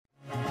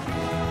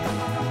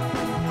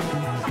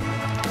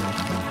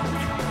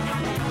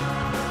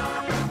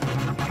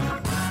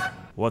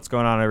What's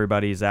going on,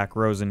 everybody? Zach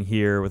Rosen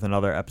here with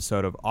another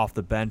episode of Off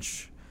the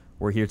Bench.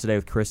 We're here today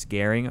with Chris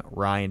Gehring,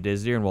 Ryan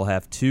Disdier, and we'll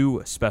have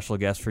two special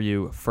guests for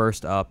you.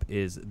 First up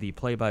is the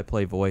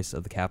play-by-play voice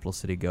of the Capital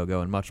City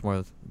Go-Go, and much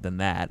more than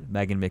that,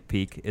 Megan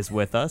McPeak is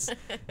with us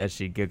as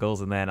she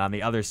giggles. And then on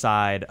the other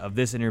side of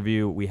this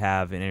interview, we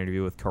have an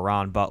interview with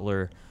Karan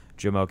Butler,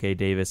 Jamoke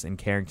Davis, and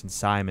Carrington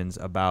Simons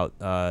about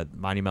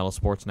Monumental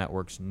Sports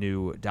Network's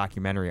new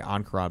documentary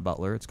on Karan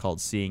Butler. It's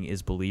called Seeing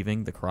is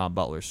Believing, the Karan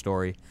Butler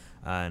story.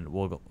 And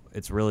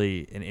it's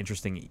really an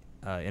interesting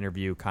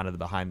interview, kind of the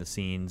behind the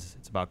scenes.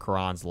 It's about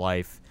Karan's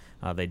life.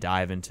 They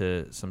dive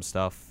into some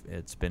stuff.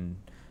 It's been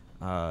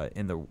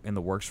in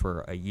the works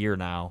for a year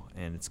now,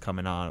 and it's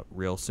coming on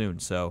real soon.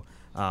 So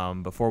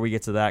before we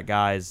get to that,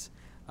 guys,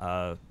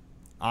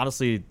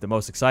 honestly, the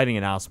most exciting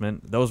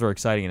announcement, those were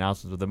exciting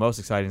announcements, but the most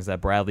exciting is that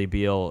Bradley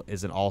Beal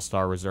is an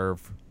all-star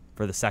reserve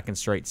for the second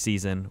straight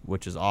season,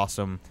 which is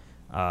awesome.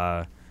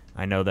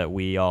 I know that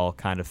we all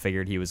kind of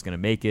figured he was going to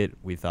make it.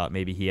 We thought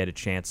maybe he had a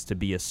chance to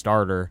be a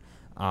starter,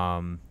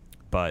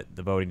 but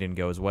the voting didn't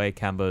go his way.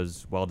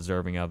 Kemba's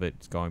well-deserving of it.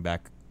 It's going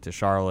back to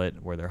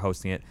Charlotte where they're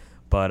hosting it.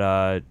 But,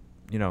 I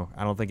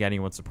don't think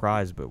anyone's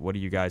surprised, but what do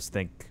you guys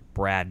think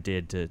Brad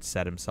did to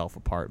set himself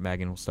apart?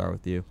 Megan, we'll start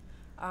with you.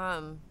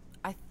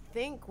 I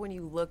think when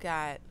you look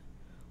at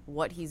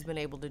what he's been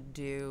able to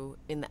do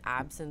in the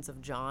absence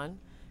of John,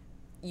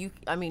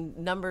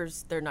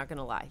 numbers, they're not going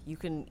to lie. You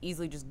can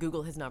easily just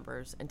Google his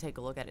numbers and take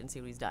a look at it and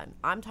see what he's done.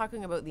 I'm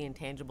talking about the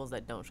intangibles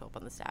that don't show up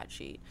on the stat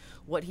sheet.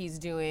 What he's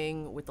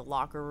doing with the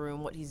locker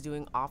room, what he's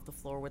doing off the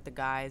floor with the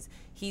guys.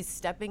 He's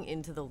stepping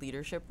into the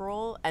leadership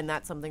role, and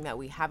that's something that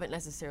we haven't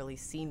necessarily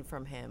seen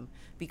from him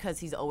because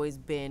he's always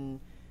been,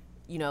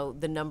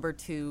 the number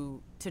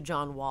 2 to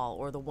John Wall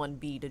or the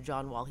 1B to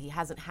John Wall. He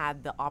hasn't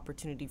had the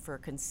opportunity for a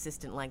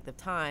consistent length of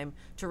time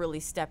to really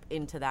step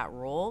into that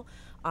role.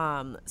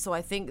 So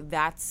I think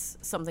that's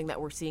something that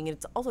we're seeing. And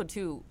it's also,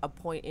 too, a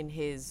point in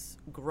his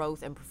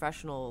growth and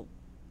professional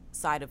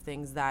side of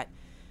things that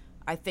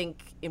I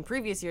think in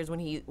previous years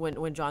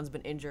when John's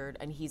been injured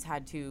and he's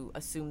had to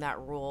assume that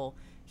role,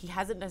 he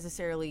hasn't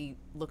necessarily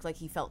looked like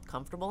he felt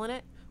comfortable in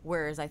it.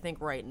 Whereas I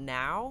think right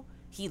now,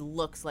 he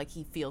looks like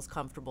he feels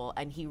comfortable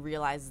and he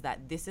realizes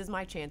that this is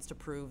my chance to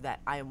prove that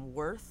I am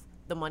worth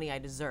the money I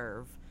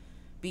deserve,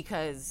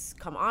 because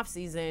come off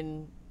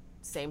season,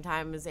 same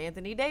time as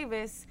Anthony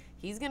Davis,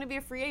 he's going to be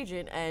a free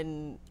agent,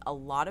 and a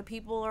lot of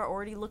people are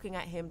already looking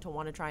at him to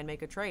want to try and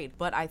make a trade.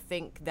 But I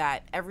think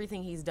that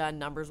everything he's done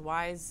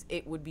numbers-wise,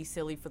 it would be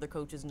silly for the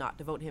coaches not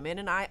to vote him in.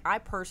 And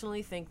I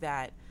personally think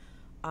that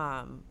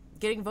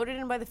getting voted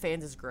in by the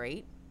fans is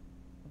great,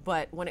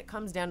 but when it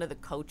comes down to the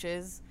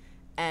coaches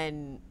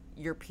and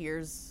your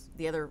peers,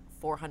 the other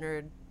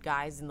 400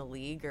 guys in the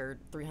league or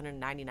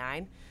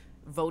 399,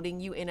 voting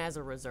you in as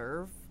a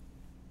reserve,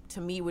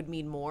 to me would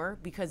mean more,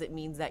 because it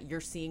means that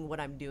you're seeing what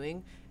I'm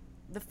doing.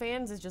 The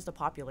fans is just a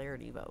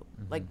popularity vote.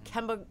 Mm-hmm. Like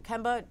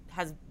Kemba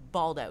has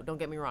balled out, don't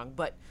get me wrong,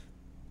 but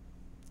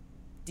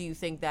do you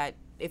think that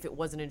if it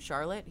wasn't in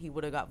Charlotte, he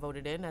would have got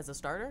voted in as a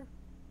starter?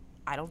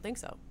 I don't think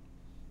so.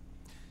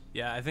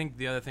 Yeah, I think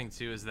the other thing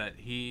too is that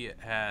he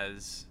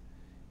has,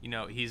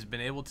 he's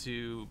been able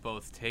to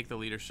both take the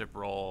leadership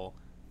role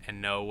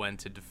and know when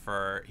to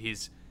defer.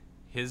 His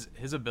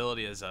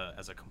ability as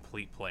a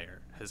complete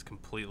player has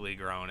completely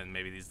grown in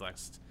maybe these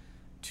last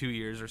 2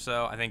 years or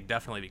so. I think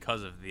definitely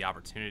because of the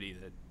opportunity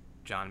that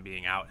John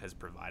being out has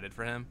provided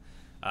for him.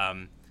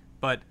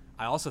 But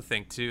I also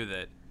think too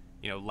that,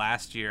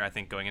 last year, I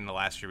think going into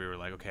last year, we were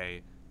like,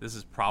 okay, this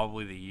is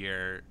probably the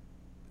year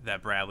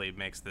that Bradley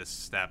makes this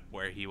step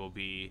where he will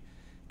be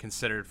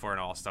considered for an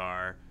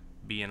all-star,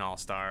 be an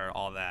all-star,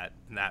 all that,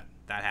 and that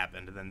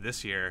happened. And then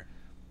this year,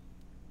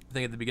 I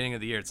think at the beginning of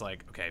the year, it's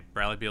like, okay,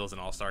 Bradley Beal is an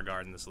all-star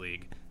guard in this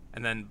league.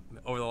 And then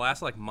over the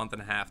last month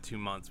and a half, 2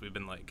 months, we've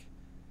been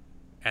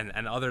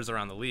and others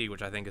around the league,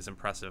 which I think is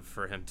impressive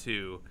for him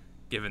too,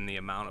 given the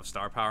amount of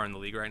star power in the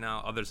league right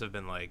now. Others have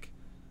been like,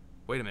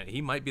 wait a minute,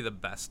 he might be the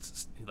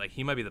best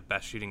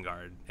shooting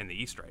guard in the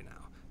East right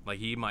now.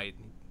 He might,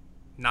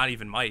 not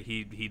even might,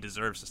 he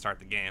deserves to start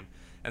the game.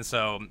 And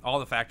so all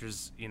the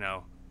factors,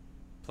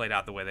 played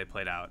out the way they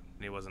played out,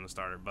 and he wasn't a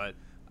starter. But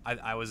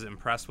I was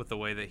impressed with the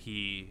way that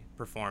he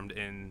performed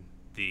in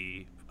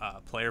the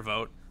player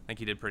vote. I think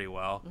he did pretty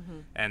well. Mm-hmm.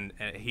 And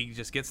he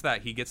just gets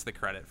the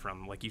credit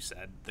from, like you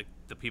said,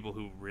 the people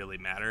who really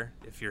matter.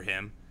 If you're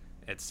him,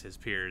 it's his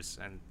peers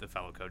and the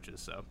fellow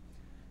coaches. So,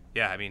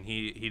 yeah, I mean,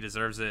 he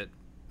deserves it.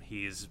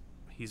 He's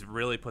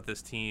really put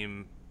this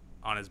team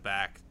on his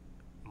back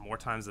more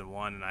times than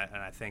one, and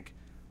I think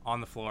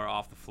on the floor,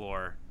 off the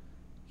floor,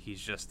 he's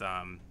just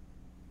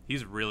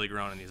he's really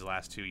grown in these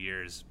last 2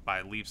 years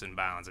by leaps and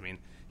bounds. I mean,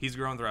 he's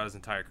grown throughout his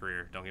entire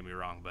career, don't get me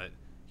wrong, but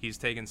he's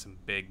taken some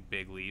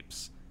big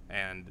leaps,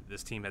 and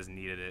this team has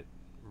needed it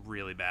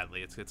really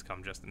badly. It's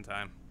come just in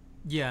time.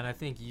 Yeah, and I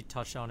think you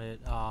touched on it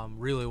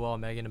really well,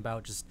 Megan,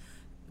 about just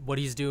what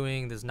he's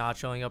doing, that's not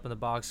showing up in the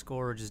box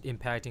score, just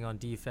impacting on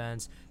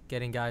defense,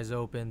 getting guys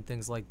open,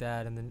 things like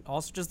that. And then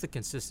also just the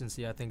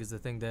consistency, I think, is the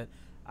thing that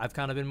I've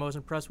kind of been most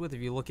impressed with.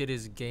 If you look at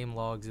his game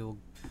logs,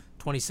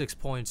 26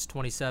 points,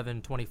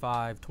 27,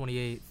 25,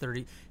 28,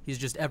 30. He's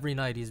just every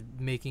night he's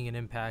making an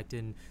impact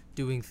and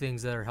doing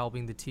things that are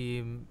helping the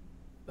team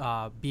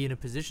be in a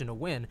position to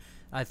win.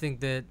 I think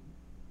that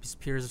his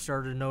peers have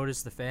started to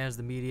notice, the fans,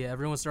 the media,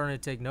 everyone's starting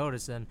to take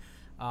notice. And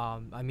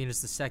I mean,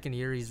 it's the second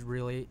year he's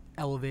really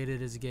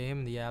elevated his game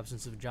in the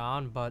absence of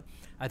John. But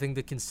I think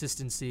the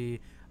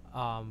consistency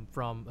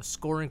from a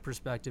scoring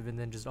perspective, and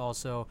then just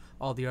also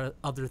all the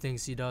other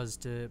things he does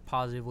to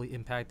positively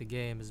impact the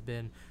game, has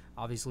been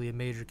obviously a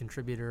major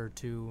contributor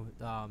to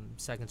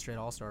second straight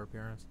All-Star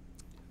appearance.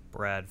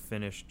 Brad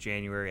finished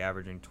January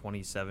averaging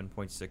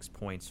 27.6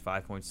 points,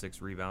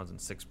 5.6 rebounds, and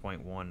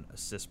 6.1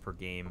 assists per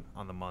game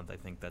on the month. I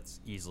think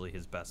that's easily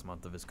his best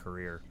month of his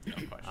career. No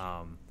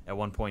question. At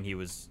one point, he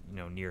was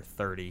near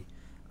 30.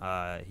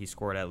 He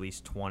scored at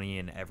least 20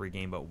 in every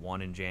game but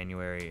one in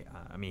January.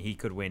 I mean, he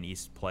could win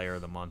East Player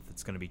of the Month.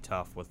 It's going to be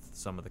tough with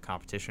some of the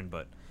competition,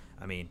 but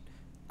I mean,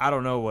 I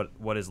don't know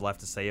what is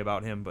left to say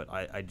about him, but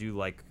I do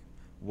like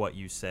what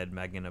you said,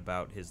 Megan,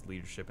 about his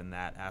leadership in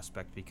that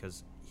aspect,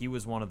 because he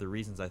was one of the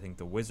reasons I think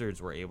the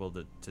Wizards were able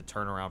to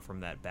turn around from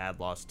that bad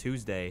loss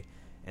Tuesday,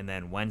 and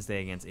then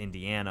Wednesday against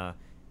Indiana.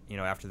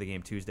 After the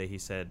game Tuesday, he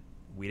said,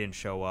 we didn't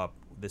show up.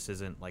 This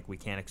isn't like we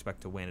can't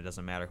expect to win. It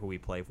doesn't matter who we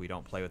play if we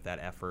don't play with that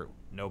effort.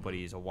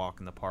 Nobody's a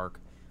walk in the park.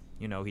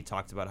 He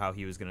talked about how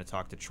he was going to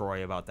talk to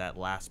Troy about that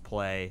last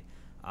play.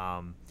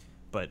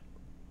 But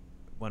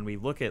when we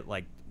look at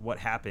like what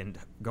happened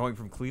going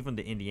from Cleveland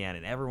to Indiana,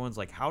 and everyone's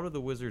like, how did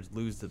the Wizards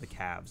lose to the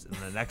Cavs? And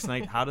the next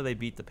night, how do they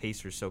beat the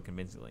Pacers so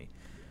convincingly?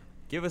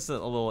 Give us a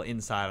little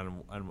insight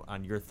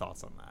on your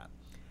thoughts on that.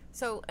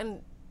 So,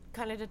 and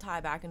kind of to tie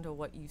back into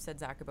what you said,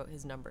 Zach, about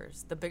his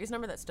numbers, the biggest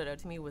number that stood out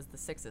to me was the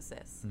 6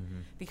 assists. Mm-hmm.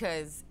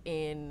 Because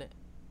in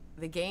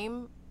the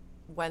game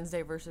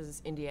Wednesday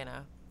versus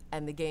Indiana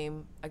and the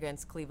game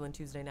against Cleveland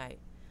Tuesday night,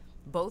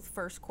 both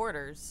first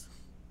quarters,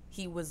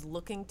 he was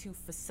looking to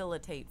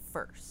facilitate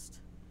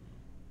first.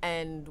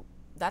 And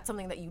that's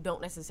something that you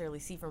don't necessarily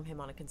see from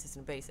him on a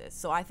consistent basis.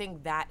 So I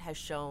think that has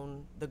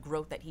shown the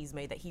growth that he's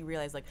made, that he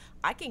realized, like,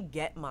 I can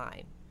get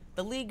mine.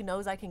 The league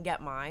knows I can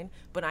get mine,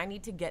 but I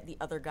need to get the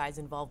other guys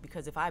involved,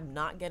 because if I'm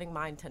not getting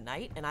mine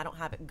tonight and I don't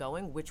have it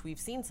going, which we've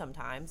seen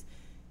sometimes,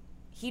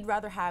 he'd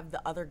rather have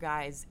the other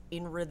guys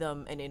in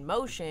rhythm and in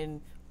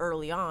motion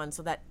early on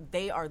so that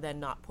they are then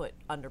not put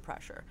under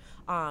pressure.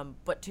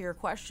 But to your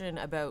question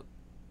about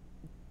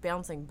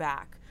bouncing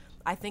back,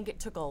 I think it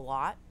took a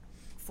lot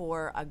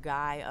for a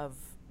guy of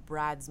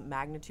Brad's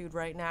magnitude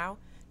right now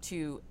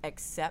to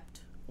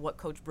accept what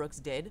Coach Brooks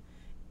did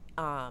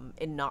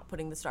in not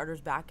putting the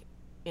starters back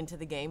into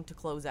the game to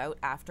close out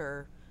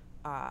after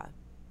a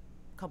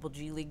couple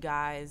G League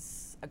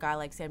guys, a guy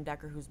like Sam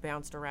Decker who's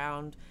bounced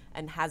around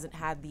and hasn't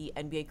had the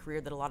NBA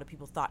career that a lot of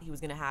people thought he was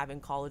going to have in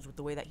college with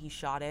the way that he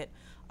shot it,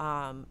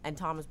 and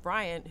Thomas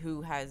Bryant,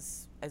 who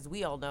has, as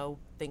we all know,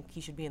 think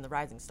he should be in the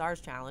Rising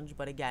Stars Challenge,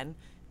 but again,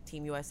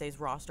 Team USA's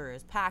roster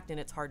is packed and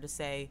it's hard to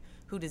say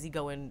who does he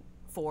go in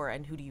for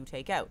and who do you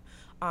take out.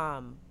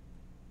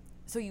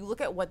 So you look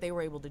at what they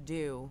were able to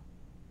do,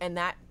 and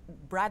that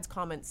Brad's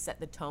comments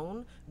set the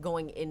tone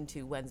going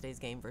into Wednesday's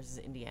game versus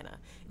Indiana.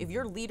 If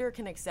your leader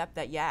can accept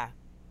that, yeah,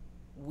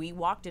 we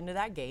walked into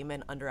that game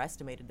and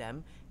underestimated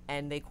them,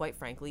 and they quite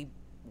frankly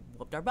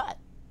whooped our butt,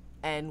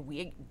 and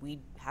we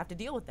have to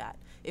deal with that.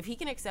 If he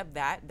can accept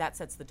that, that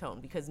sets the tone,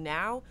 because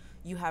now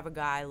you have a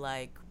guy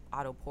like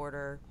Otto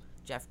Porter,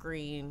 Jeff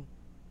Green,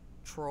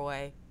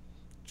 Troy,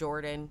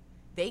 Jordan.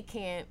 They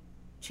can't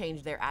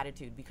change their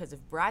attitude, because if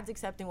Brad's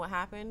accepting what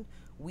happened,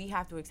 we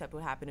have to accept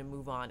what happened and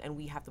move on, and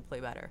we have to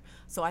play better.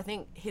 So I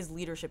think his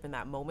leadership in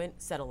that moment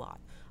said a lot.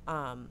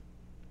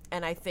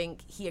 And I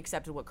think he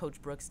accepted what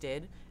Coach Brooks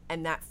did,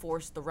 and that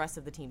forced the rest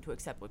of the team to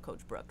accept what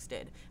Coach Brooks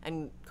did.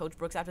 And Coach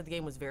Brooks after the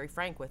game was very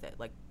frank with it.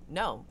 Like,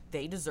 no,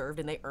 they deserved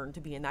and they earned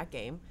to be in that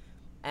game,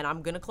 and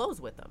I'm going to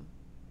close with them.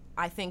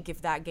 I think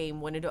if that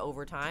game went into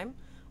overtime,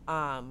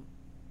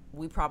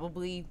 we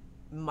probably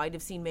might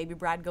have seen maybe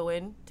Brad go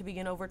in to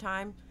begin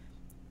overtime.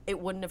 It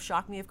wouldn't have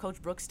shocked me if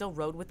Coach Brooks still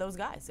rode with those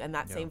guys and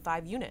that same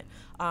 5 unit.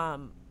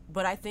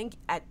 But I think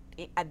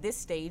at this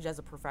stage as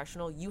a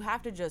professional, you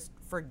have to just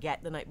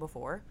forget the night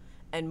before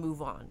and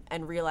move on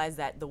and realize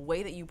that the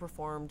way that you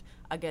performed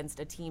against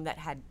a team that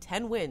had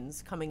 10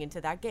 wins coming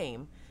into that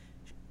game,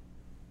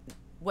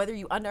 whether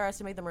you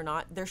underestimate them or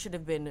not, there should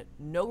have been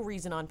no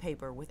reason on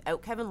paper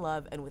without Kevin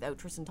Love and without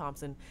Tristan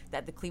Thompson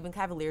that the Cleveland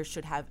Cavaliers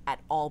should have at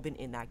all been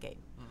in that game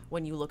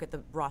when you look at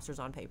the rosters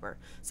on paper.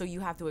 So you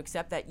have to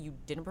accept that you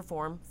didn't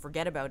perform,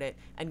 forget about it,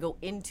 and go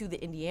into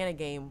the Indiana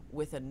game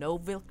with a no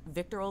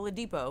Victor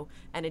Oladipo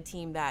and a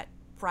team that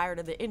prior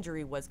to the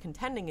injury was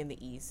contending in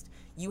the East.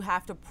 You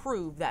have to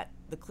prove that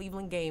the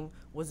Cleveland game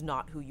was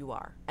not who you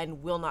are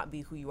and will not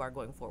be who you are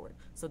going forward.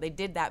 So they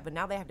did that, but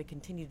now they have to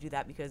continue to do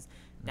that because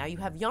now you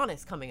have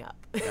Giannis coming up.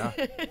 Yeah,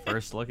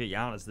 first look at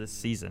Giannis this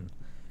season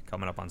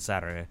coming up on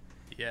Saturday.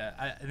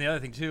 Yeah, and the other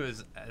thing too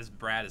is, as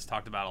Brad has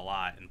talked about a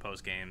lot in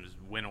post games,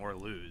 win or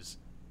lose,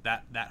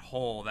 that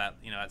hole, that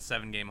that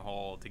 7-game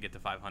hole to get to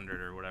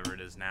 500 or whatever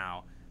it is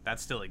now, that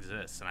still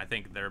exists, and I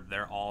think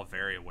they're all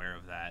very aware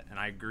of that. And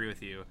I agree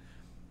with you.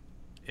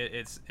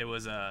 It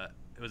was a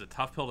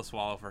tough pill to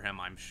swallow for him,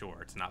 I'm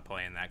sure, to not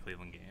play in that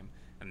Cleveland game,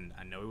 and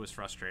I know he was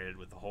frustrated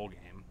with the whole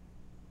game.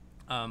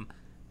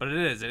 But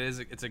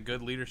it's a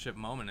good leadership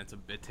moment.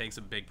 It takes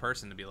a big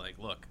person to be like,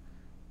 look,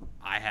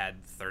 I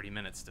had 30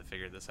 minutes to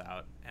figure this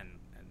out, and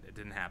it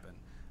didn't happen.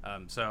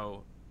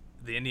 So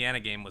the Indiana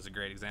game was a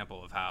great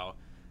example of how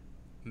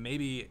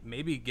maybe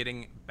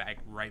getting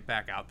right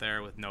back out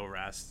there with no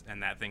rest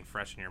and that thing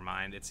fresh in your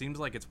mind. It seems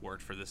like it's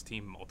worked for this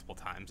team multiple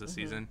times this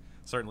season.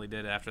 Certainly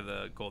did after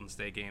the Golden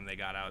State game. They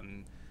got out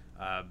and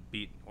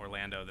beat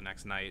Orlando the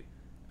next night.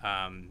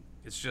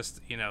 It's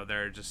just,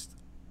 there are just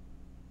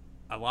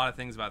a lot of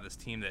things about this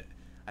team that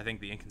I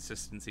think the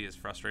inconsistency has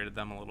frustrated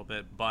them a little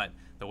bit, but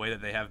the way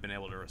that they have been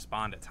able to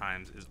respond at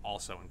times is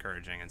also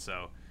encouraging. And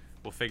so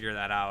we'll figure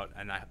that out,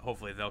 and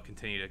hopefully they'll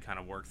continue to kind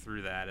of work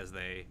through that as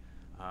they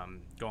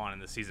go on in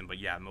the season. But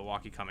yeah,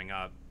 Milwaukee coming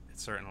up,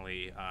 it's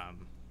certainly,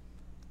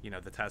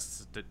 the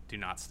tests do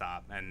not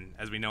stop. And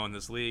as we know in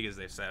this league, as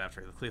they've said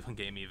after the Cleveland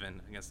game,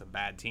 even against a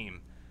bad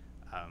team,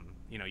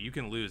 you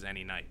can lose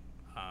any night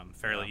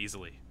fairly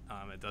easily.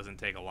 It doesn't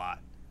take a lot.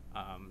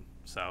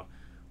 So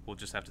we'll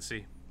just have to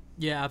see.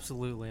 Yeah,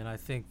 absolutely. And I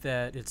think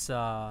that it's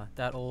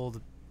that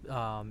old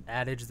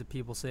adage that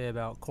people say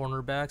about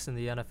cornerbacks in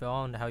the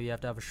NFL and how you have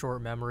to have a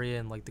short memory,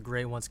 and like the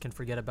great ones can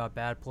forget about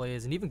bad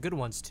plays and even good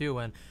ones too.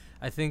 And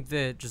I think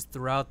that just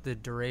throughout the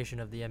duration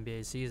of the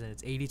NBA season,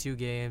 it's 82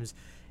 games,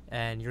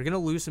 and you're going to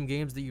lose some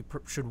games that you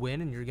should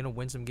win, and you're going to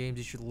win some games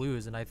you should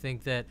lose. And I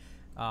think that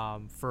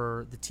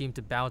for the team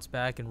to bounce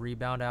back and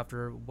rebound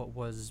after what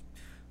was,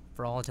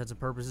 for all intents and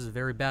purposes, a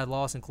very bad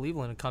loss in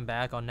Cleveland, and come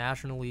back on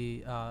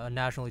a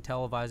nationally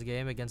televised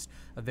game against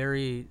a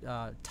very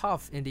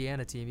tough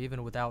Indiana team,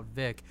 even without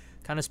Vic,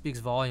 kind of speaks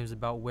volumes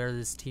about where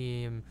this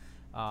team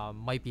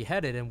might be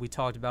headed. And we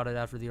talked about it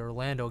after the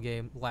Orlando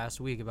game last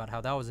week about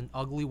how that was an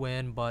ugly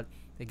win, but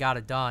they got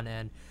it done.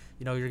 And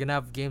you're going to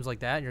have games like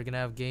that, and you're going to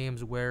have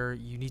games where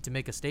you need to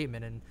make a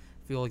statement. And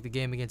I feel like the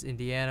game against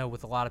Indiana,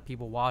 with a lot of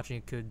people watching,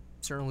 it could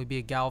certainly be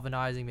a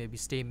galvanizing, maybe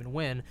statement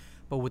win.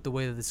 But with the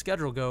way that the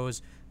schedule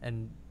goes,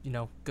 and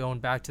going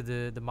back to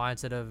the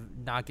mindset of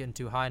not getting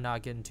too high,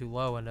 not getting too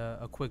low, and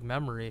a quick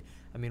memory,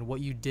 I mean,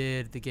 what you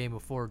did the game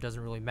before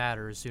doesn't really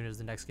matter as soon as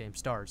the next game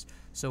starts.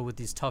 So with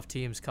these tough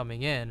teams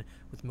coming in,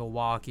 with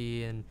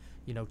Milwaukee and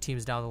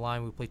teams down the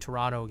line, we play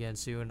Toronto again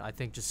soon. I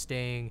think just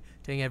taking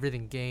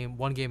everything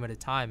one game at a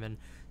time, and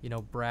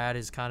Brad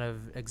is kind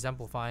of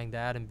exemplifying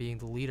that and being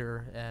the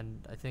leader,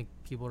 and I think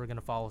people are going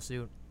to follow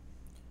suit.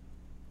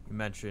 You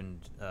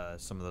mentioned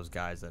some of those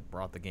guys that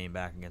brought the game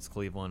back against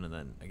Cleveland, and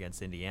then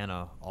against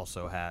Indiana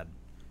also had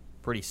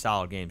pretty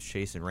solid games.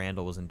 Chasson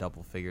Randle was in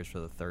double figures for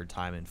the third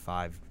time in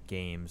 5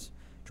 games.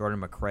 Jordan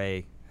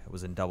McRae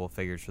was in double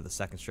figures for the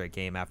second straight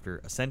game after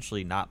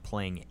essentially not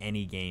playing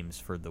any games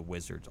for the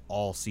Wizards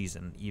all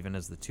season, even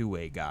as the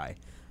two-way guy.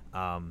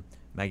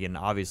 Megan,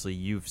 obviously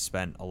you've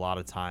spent a lot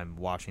of time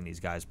watching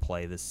these guys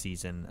play this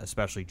season,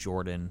 especially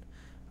Jordan.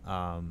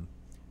 I'm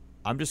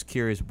just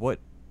curious,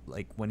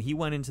 when he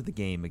went into the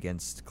game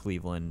against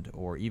Cleveland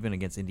or even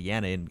against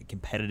Indiana in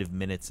competitive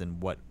minutes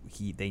and what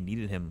they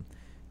needed him,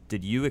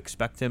 did you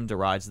expect him to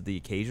rise to the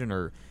occasion,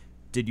 or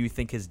did you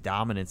think his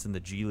dominance in the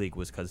G League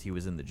was because he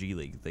was in the G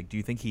League? Like, do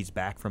you think he's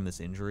back from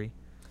this injury?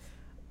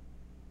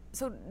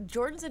 So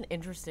Jordan's an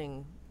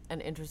interesting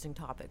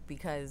topic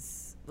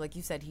because, like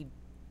you said, he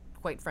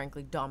quite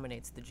frankly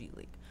dominates the G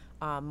League,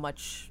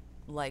 much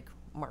like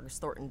Marcus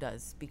Thornton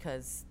does,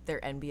 because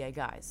they're NBA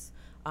guys.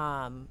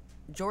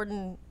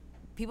 Jordan,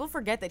 people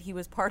forget that he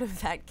was part of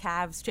that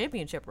Cavs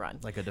championship run.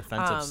 Like a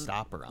defensive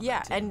stopper on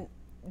that team. And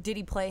did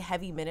he play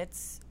heavy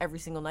minutes every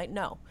single night?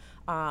 No.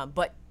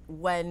 But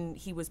when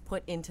he was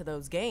put into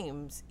those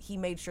games, he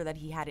made sure that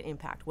he had an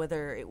impact,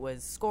 whether it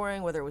was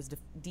scoring, whether it was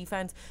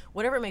defense,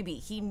 whatever it may be.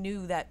 He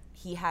knew that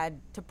he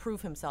had to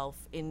prove himself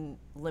in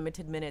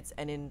limited minutes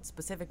and in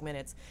specific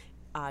minutes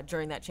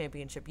during that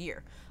championship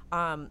year.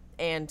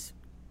 And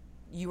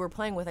you were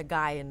playing with a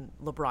guy in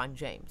LeBron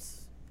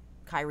James,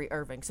 Kyrie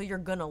Irving, so you're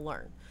going to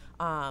learn.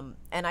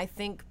 And I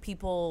think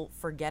people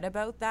forget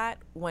about that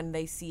when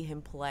they see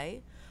him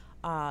play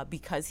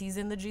because he's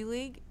in the G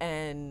League,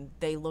 and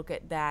they look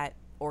at that,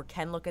 or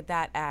can look at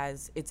that,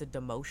 as it's a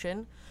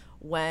demotion,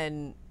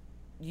 when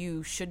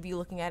you should be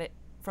looking at it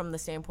from the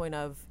standpoint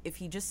of, if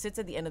he just sits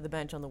at the end of the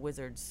bench on the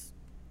Wizards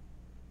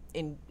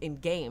in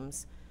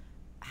games,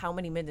 how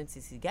many minutes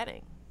is he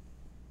getting?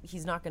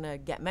 He's not going to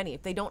get many.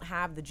 If they don't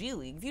have the G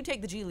League, if you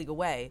take the G League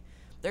away,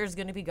 there's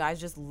going to be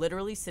guys just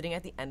literally sitting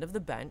at the end of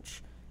the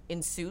bench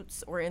in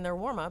suits or in their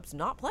warm-ups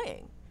not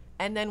playing.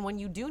 And then when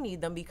you do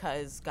need them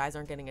because guys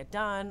aren't getting it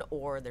done,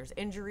 or there's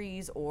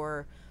injuries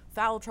or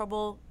foul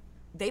trouble,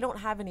 they don't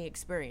have any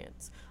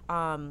experience.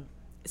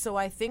 So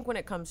I think when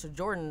it comes to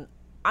Jordan,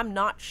 I'm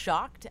not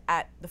shocked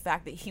at the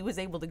fact that he was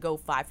able to go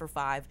 5 for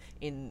 5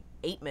 in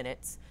 8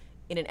 minutes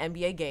in an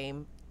NBA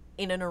game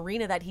in an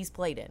arena that he's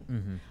played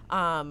in.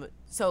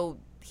 So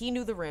he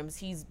knew the rims.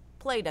 He's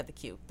played at the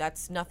Q.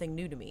 That's nothing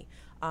new to me.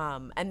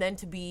 And then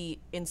to be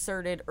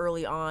inserted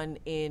early on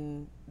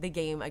in the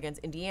game against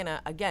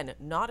Indiana, again,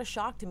 not a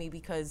shock to me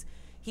because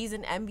he's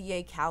an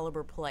NBA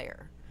caliber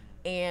player.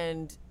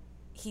 And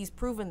he's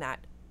proven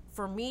that.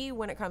 For me,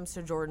 when it comes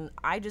to Jordan,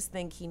 I just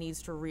think he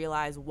needs to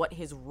realize what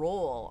his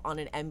role on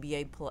an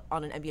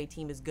NBA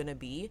team is going to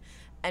be,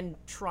 and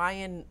try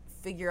and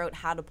figure out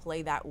how to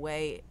play that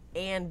way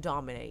and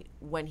dominate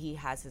when he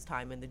has his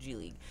time in the G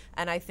League.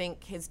 And I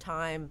think his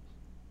time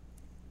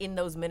in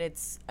those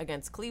minutes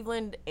against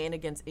Cleveland and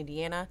against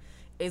Indiana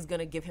is going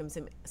to give him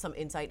some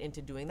insight into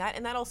doing that.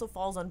 And that also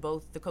falls on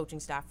both the coaching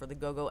staff for the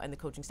Go-Go and the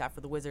coaching staff for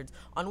the Wizards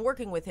on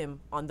working with him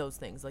on those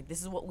things. Like,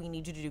 this is what we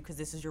need you to do because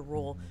this is your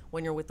role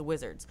when you're with the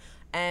Wizards.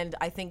 And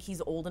I think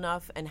he's old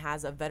enough and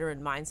has a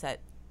veteran mindset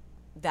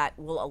that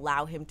will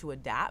allow him to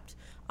adapt.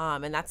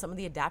 And that's some of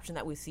the adaptation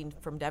that we've seen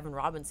from Devin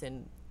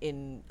Robinson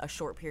in a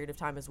short period of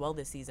time as well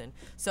this season.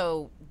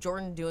 So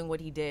Jordan doing what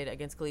he did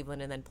against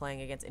Cleveland and then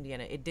playing against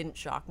Indiana, it didn't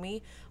shock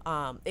me.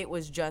 It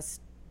was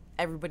just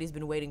everybody's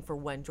been waiting for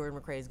when Jordan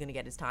McRae is going to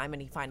get his time,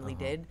 and he finally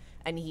did.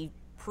 And he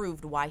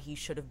proved why he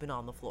should have been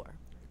on the floor.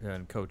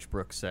 And Coach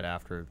Brooks said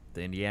after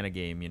the Indiana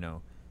game,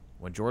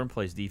 when Jordan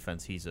plays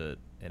defense, he's an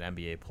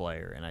NBA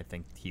player. And I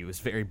think he was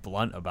very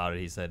blunt about it.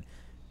 He said,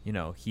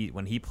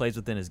 when he plays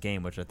within his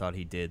game, which I thought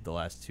he did the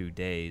last 2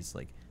 days,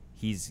 like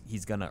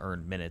he's gonna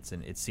earn minutes,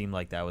 and it seemed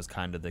like that was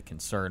kind of the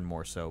concern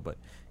more so. But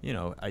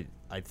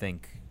I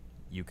think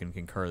you can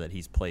concur that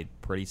he's played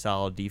pretty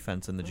solid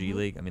defense in the G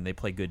League. I mean, they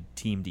play good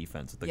team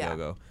defense at the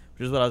Go-Go,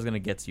 which is what I was gonna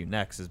get to you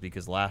next. Is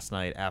because last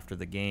night after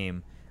the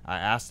game, I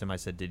asked him. I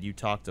said, "Did you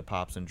talk to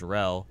Pops and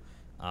Jarrell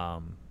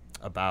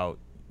about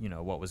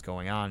what was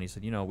going on?" He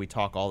said, "We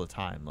talk all the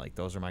time. Like,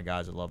 those are my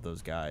guys. I love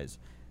those guys."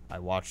 I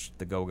watched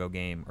the Go-Go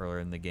game earlier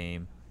in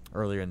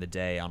the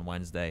day on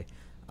Wednesday.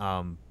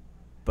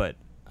 But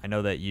I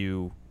know that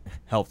you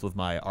helped with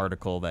my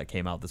article that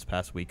came out this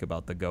past week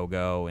about the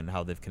Go-Go and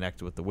how they've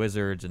connected with the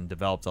Wizards and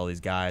developed all these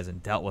guys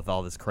and dealt with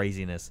all this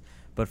craziness.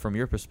 But from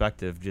your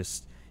perspective,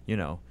 just,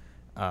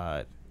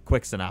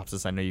 quick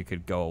synopsis. I know you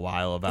could go a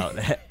while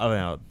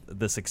about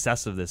the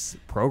success of this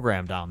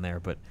program down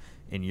there, but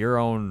in your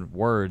own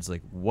words,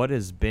 like, what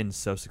has been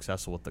so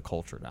successful with the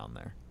culture down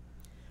there?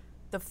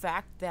 The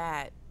fact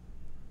that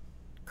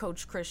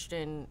Coach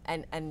Christian,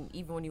 and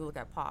even when you look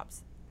at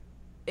Pops,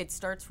 it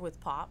starts with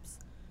Pops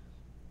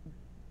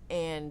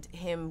and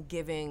him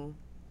giving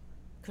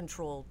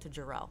control to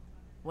Jarrell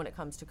when it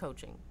comes to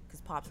coaching.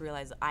 Because Pops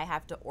realized, I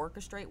have to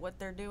orchestrate what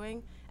they're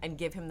doing and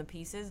give him the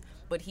pieces,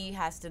 but he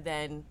has to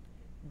then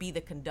be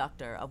the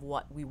conductor of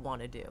what we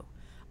want to do.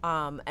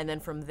 And then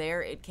from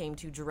there, it came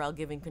to Jarrell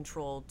giving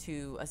control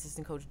to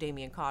assistant coach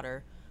Damian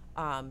Cotter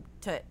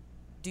to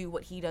do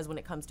what he does when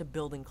it comes to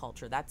building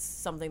culture. That's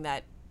something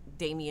that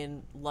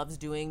Damian loves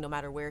doing no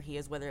matter where he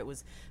is, whether it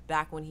was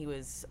back when he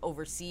was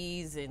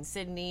overseas in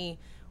Sydney,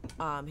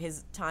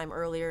 his time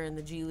earlier in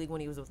the G League when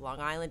he was with Long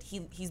Island.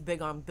 He's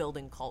big on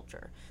building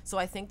culture. So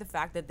I think the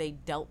fact that they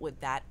dealt with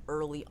that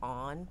early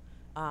on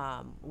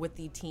with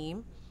the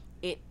team,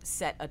 it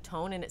set a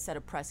tone and it set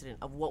a precedent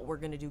of what we're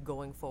going to do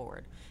going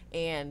forward.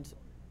 And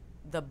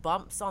the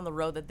bumps on the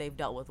road that they've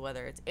dealt with,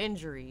 whether it's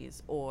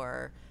injuries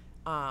or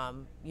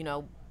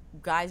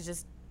guys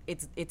just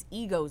it's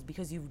egos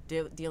because you're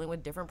dealing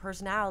with different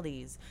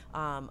personalities,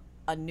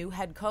 a new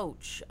head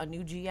coach, a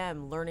new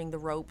GM learning the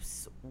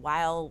ropes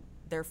while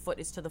their foot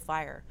is to the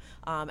fire,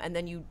 and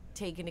then you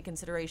take into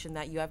consideration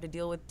that you have to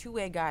deal with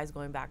two-way guys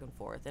going back and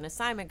forth and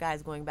assignment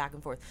guys going back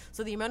and forth.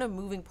 So the amount of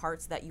moving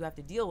parts that you have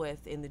to deal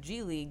with in the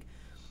G League,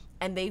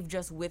 and they've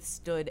just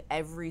withstood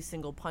every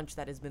single punch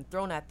that has been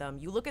thrown at them.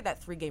 You look at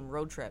that 3-game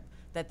road trip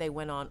that they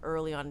went on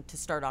early on to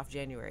start off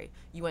January.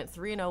 You went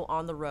 3-0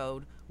 on the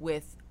road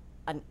with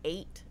an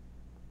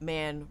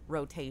 8-man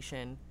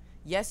rotation.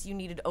 Yes, you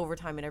needed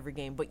overtime in every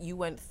game, but you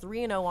went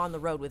 3-0 on the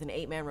road with an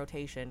 8-man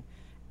rotation.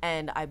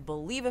 And I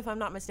believe, if I'm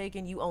not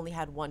mistaken, you only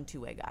had one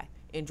two-way guy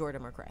in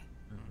Jordan McRae.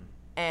 Mm-hmm.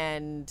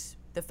 And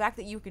the fact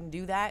that you can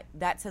do that,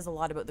 that says a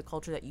lot about the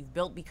culture that you've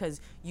built,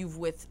 because you've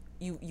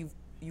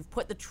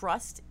put the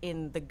trust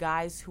in the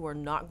guys who are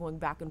not going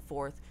back and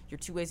forth, your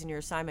two-ways and your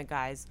assignment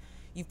guys.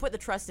 You've put the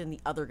trust in the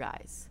other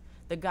guys,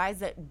 the guys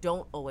that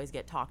don't always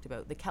get talked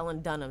about, the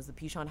Kellen Dunhams, the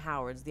Pishon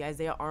Howards, the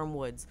Isaiah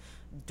Armwoods,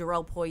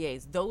 Darrell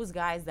Poyers, those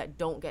guys that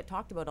don't get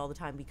talked about all the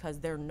time because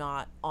they're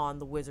not on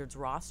the Wizards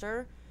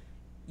roster.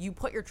 You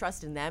put your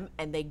trust in them,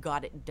 and they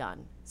got it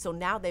done. So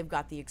now they've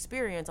got the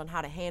experience on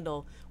how to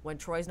handle when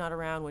Troy's not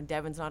around, when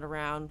Devin's not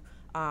around,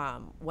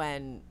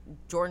 when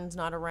Jordan's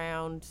not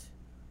around,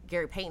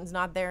 Gary Payton's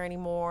not there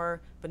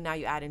anymore, but now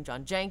you add in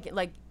John Jenkins.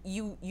 Like,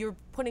 you're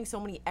putting so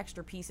many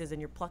extra pieces,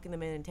 and you're plucking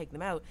them in and taking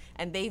them out,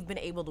 and they've been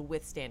able to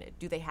withstand it.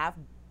 Do they have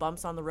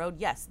bumps on the road?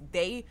 Yes.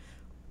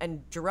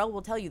 And Jarrell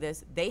will tell you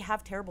this, they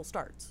have terrible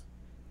starts.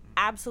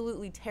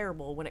 Absolutely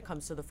terrible when it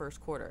comes to the first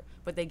quarter,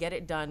 but they get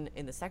it done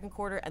in the second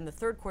quarter, and the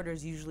third quarter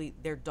is usually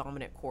their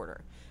dominant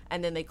quarter,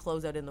 and then they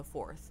close out in the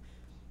fourth.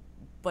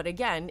 But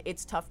again,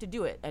 it's tough to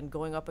do it. And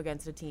going up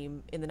against a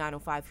team in the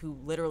 905 who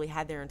literally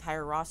had their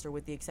entire roster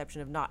with the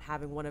exception of not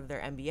having one of their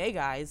NBA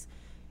guys,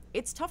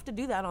 it's tough to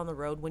do that on the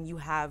road when you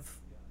have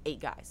 8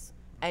 guys.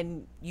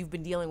 And you've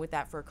been dealing with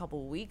that for a couple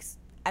of weeks.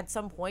 At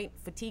some point,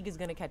 fatigue is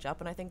going to catch up,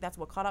 and I think that's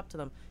what caught up to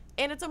them.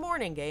 And it's a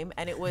morning game,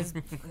 and it was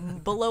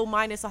below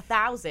minus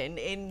 1,000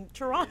 in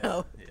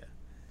Toronto. Yeah.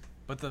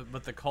 But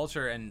the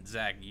culture, and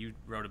Zach, you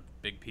wrote a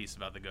big piece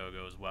about the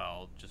Go-Go as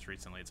well just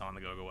recently. It's on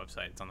the Go-Go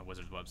website. It's on the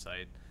Wizards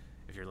website.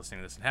 If you're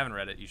listening to this and haven't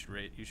read it, you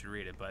should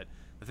read it. But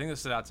the thing that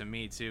stood out to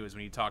me too is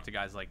when you talk to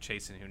guys like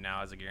Chasen, who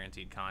now has a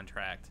guaranteed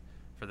contract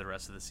for the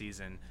rest of the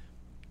season.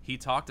 He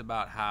talked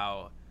about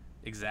how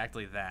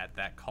exactly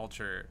that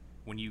culture.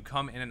 When you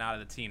come in and out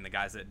of the team, the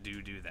guys that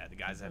do that, the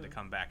guys that had to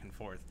come back and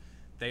forth,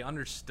 they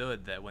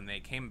understood that when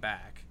they came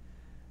back,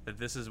 that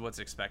this is what's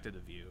expected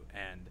of you,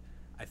 and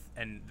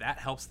that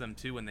helps them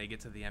too when they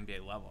get to the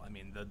NBA level. I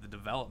mean, the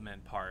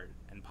development part,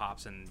 and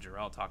Pops and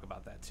Jarrell talk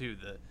about that too.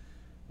 The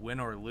win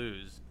or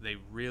lose, they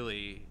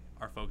really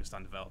are focused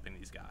on developing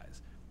these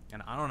guys.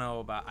 And I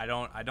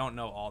don't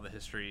know all the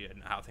history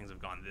and how things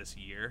have gone this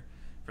year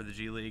for the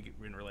G League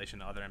in relation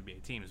to other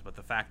NBA teams, but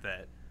the fact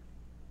that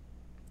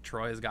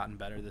Troy has gotten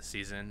better this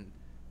season,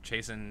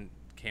 Chasen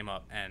came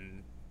up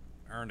and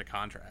earned a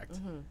contract,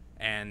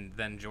 and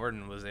then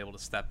Jordan was able to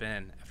step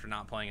in after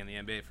not playing in the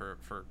NBA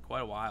for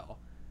quite a while.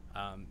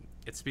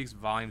 It speaks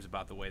volumes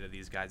about the way that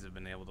these guys have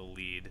been able to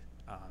lead,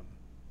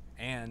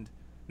 and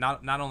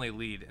not only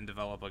lead and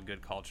develop a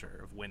good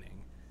culture of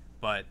winning,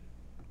 but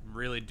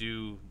really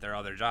do their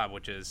other job,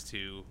 which is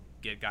to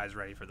get guys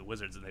ready for the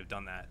Wizards, and they've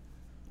done that.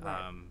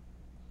 Right.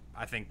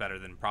 I think better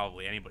than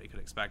probably anybody could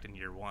expect in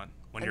year one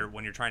when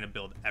you're trying to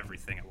build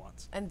everything at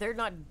once. And they're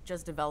not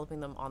just developing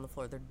them on the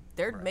floor;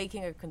 they're Right.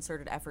 making a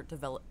concerted effort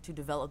to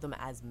develop them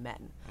as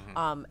men.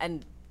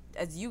 And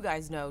as you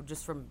guys know,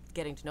 just from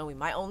getting to know me,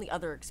 my only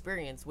other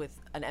experience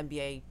with an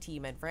NBA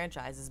team and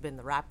franchise has been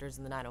the Raptors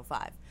in the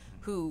 905,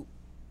 who,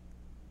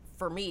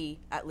 for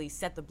me at least,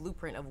 set the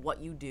blueprint of what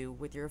you do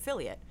with your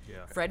affiliate.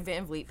 Yeah. Fred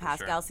VanVleet, For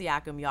Pascal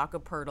Siakam,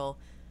 Jakob Poeltl.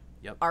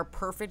 Yep. Are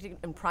perfect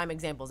and prime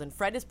examples. And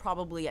Fred is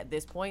probably, at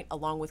this point,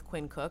 along with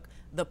Quinn Cook,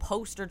 the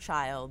poster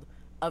child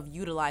of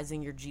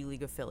utilizing your G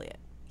League affiliate.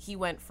 He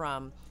went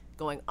from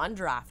going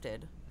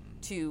undrafted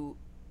to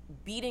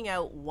beating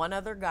out one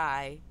other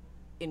guy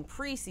in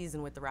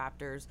preseason with the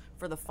Raptors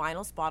for the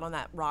final spot on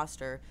that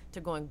roster,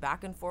 to going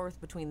back and forth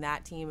between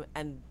that team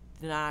and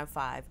the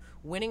 905,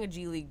 winning a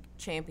G League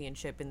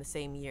championship in the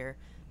same year,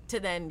 to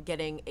then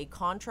getting a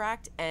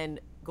contract and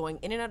going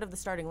in and out of the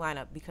starting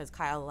lineup because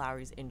Kyle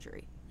Lowry's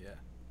injury. Yeah.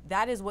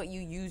 That is what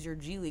you use your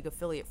G League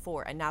affiliate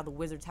for, and now the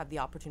Wizards have the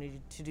opportunity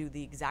to do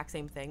the exact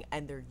same thing,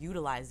 and they're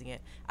utilizing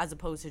it, as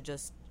opposed to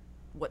just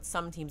what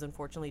some teams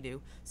unfortunately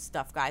do,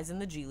 stuff guys in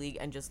the G League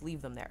and just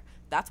leave them there.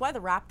 That's why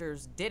the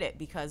Raptors did it,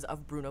 because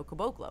of Bruno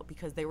Caboclo,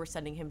 because they were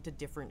sending him to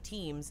different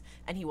teams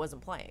and he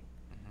wasn't playing.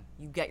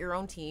 You get your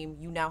own team,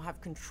 you now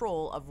have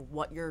control of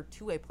what your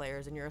two-way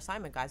players and your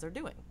assignment guys are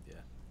doing. Yeah,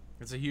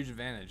 it's a huge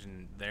advantage,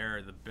 and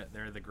they're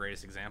the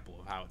greatest example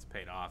of how it's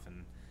paid off.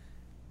 And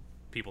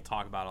people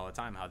talk about all the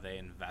time how they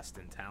invest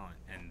in talent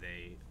and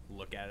they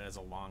look at it as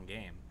a long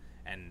game,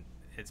 and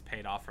it's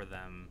paid off for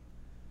them.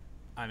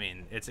 I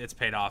mean, it's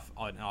paid off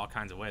in all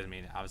kinds of ways. I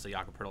mean, obviously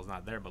Jakob Poeltl's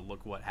not there, but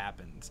look what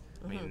happens.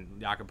 I mean,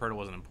 Jakob Poeltl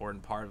was an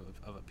important part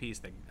of a piece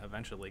that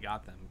eventually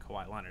got them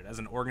Kawhi Leonard. As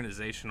an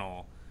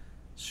organizational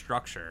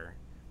structure,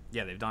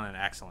 yeah, they've done an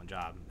excellent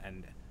job,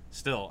 and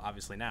still,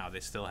 obviously now, they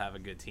still have a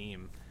good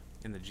team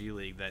in the G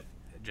League that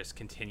just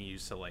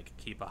continues to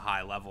keep a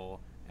high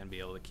level and be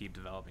able to keep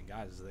developing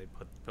guys as they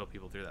put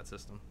people through that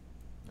system.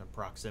 And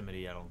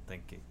proximity, I don't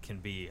think it can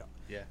be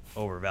Yeah.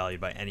 overvalued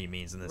by any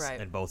means in this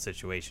Right. in both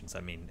situations. I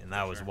mean, and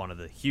that was sure. one of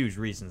the huge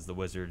reasons the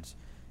Wizards,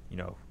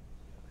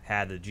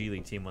 had the G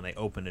League team when they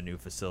opened a new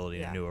facility,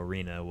 Yeah. a new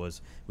arena,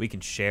 was we can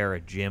share a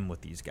gym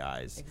with these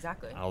guys.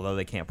 Exactly. Although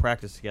they can't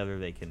practice together,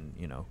 they can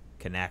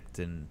connect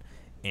and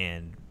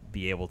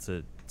be able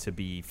to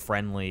be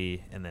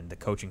friendly, and then the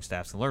coaching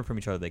staffs can learn from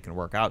each other. They can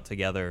work out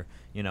together.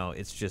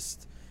 It's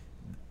just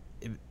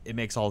it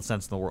makes all the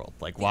sense in the world.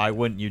 Why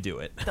wouldn't you do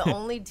it? The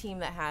only team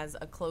that has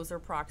a closer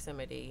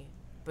proximity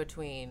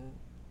between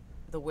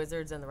the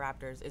Wizards and the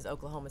Raptors is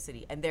Oklahoma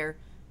City, and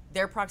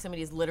their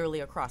proximity is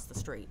literally across the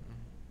street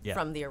Yeah.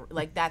 from the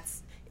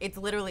it's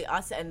literally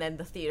us and then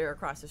the theater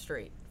across the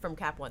street from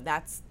Cap One.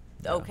 That's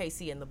the Yeah.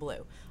 OKC and the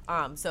Blue.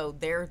 So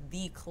they're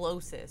the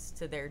closest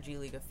to their G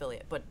League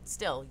affiliate, but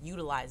still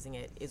utilizing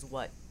it is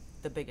what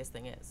the biggest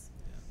thing is.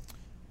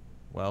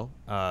 Well,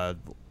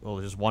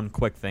 just one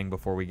quick thing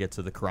before we get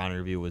to the Corona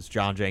review was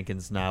John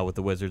Jenkins now with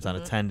the Wizards on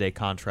a 10-day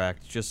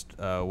contract. Just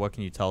what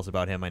can you tell us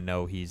about him? I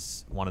know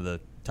he's one of the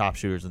top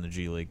shooters in the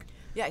G League.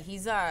 Yeah,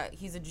 he's a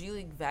G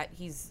League vet.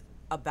 He's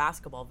a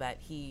basketball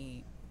vet.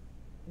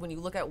 When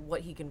you look at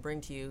what he can bring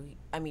to you,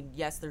 I mean,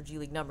 yes, they're G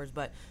League numbers,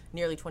 but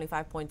nearly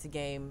 25 points a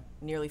game,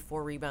 nearly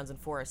 4 rebounds and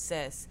 4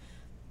 assists.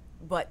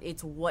 but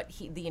it's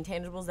the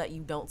intangibles that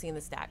you don't see in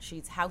the stat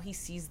sheets, how he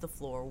sees the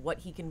floor, what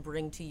he can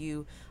bring to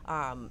you.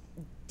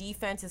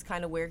 Defense is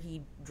kind of where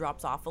he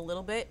drops off a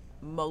little bit.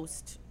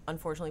 Most,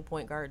 unfortunately,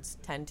 point guards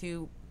tend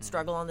to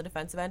struggle on the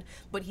defensive end,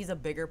 but he's a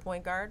bigger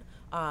point guard.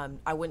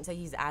 I wouldn't say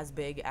he's as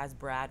big as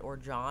Brad or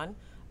John,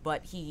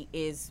 but he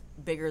is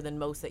bigger than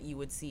most that you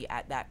would see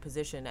at that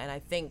position. And I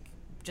think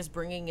just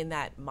bringing in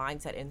that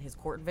mindset in his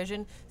court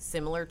vision,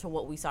 similar to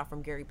what we saw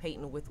from Gary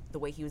Payton with the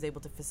way he was able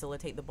to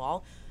facilitate the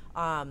ball.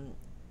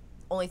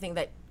 Only thing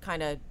that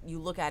kind of you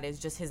look at is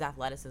just his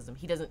athleticism.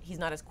 He's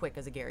not as quick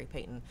as a Gary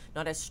Payton,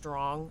 not as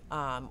strong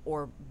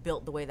or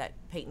built the way that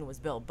Payton was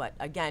built. But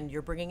again,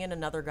 you're bringing in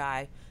another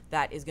guy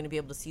that is going to be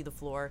able to see the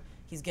floor.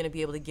 He's going to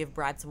be able to give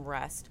Brad some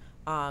rest.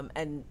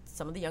 And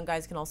some of the young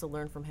guys can also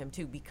learn from him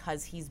too,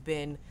 because he's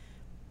been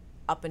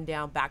up and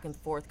down, back and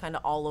forth, kind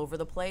of all over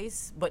the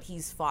place, but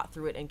he's fought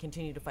through it and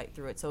continued to fight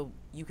through it. So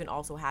you can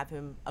also have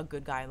him a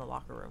good guy in the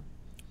locker room.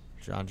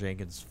 John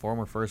Jenkins,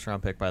 former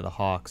first-round pick by the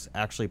Hawks,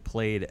 actually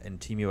played in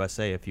Team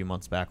USA a few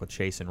months back with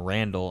Chase and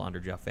Randall under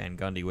Jeff Van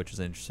Gundy, which is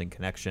an interesting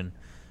connection.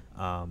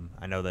 I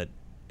know that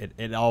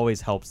it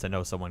always helps to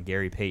know someone.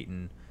 Gary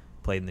Payton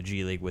played in the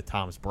G League with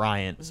Thomas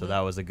Bryant, so that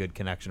was a good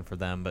connection for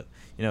them. But,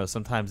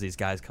 sometimes these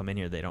guys come in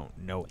here, they don't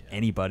know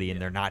anybody, and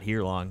they're not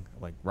here long.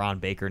 Like Ron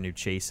Baker knew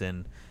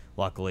Chasen,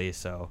 luckily,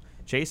 so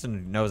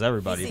Chasen knows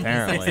everybody,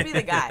 apparently. He seems to be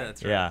the guy.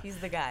 That's right. Yeah. He's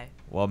the guy.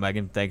 Well,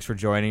 Megan, thanks for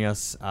joining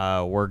us.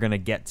 We're going to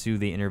get to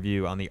the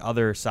interview on the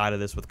other side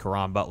of this with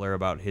Caron Butler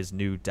about his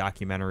new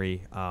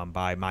documentary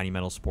by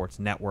Monumental Sports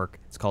Network.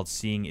 It's called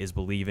Seeing is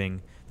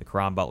Believing, the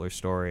Caron Butler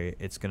story.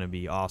 It's going to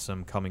be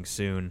awesome, coming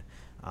soon,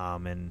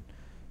 and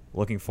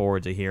looking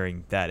forward to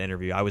hearing that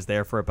interview. I was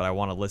there for it, but I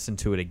want to listen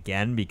to it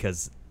again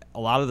because a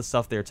lot of the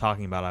stuff they were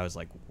talking about, I was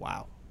like,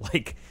 wow.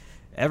 Like,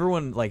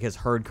 everyone has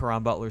heard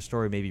Caron Butler's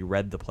story, maybe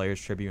read the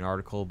Players Tribune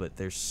article, but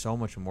there's so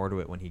much more to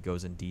it when he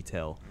goes in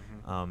detail.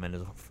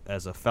 And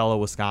as a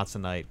fellow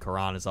Wisconsinite,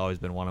 Caron has always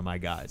been one of my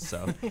guys.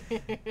 So,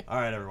 all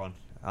right, everyone.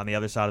 On the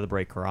other side of the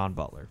break, Caron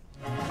Butler.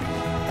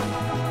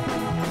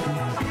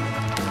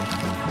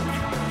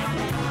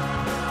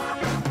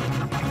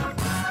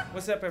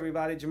 What's up,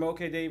 everybody?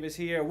 Jamoke Davis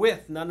here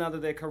with none other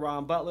than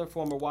Caron Butler,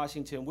 former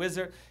Washington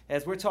Wizard,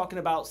 as we're talking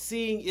about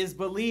Seeing is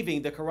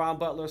Believing, the Caron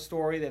Butler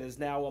story that is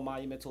now on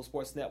Monumental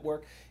Sports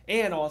Network,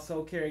 and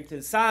also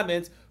Carrington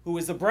Simons, who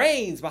is the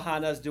brains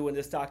behind us doing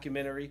this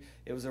documentary.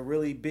 It was a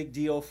really big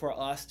deal for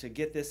us to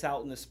get this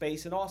out in the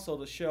space and also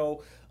to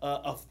show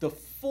of the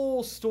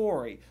full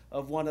story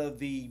of one of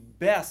the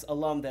best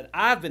alum that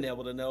I've been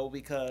able to know,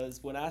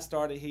 because when I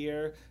started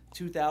here,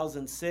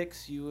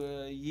 2006, you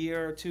were a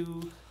year or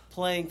two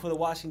playing for the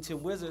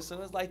Washington Wizards,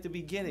 so it's like the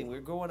beginning. We're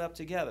growing up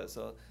together,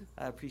 so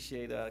I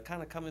appreciate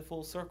kind of coming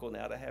full circle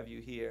now to have you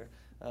here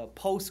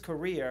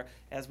post-career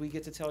as we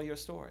get to tell your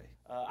story.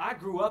 I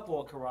grew up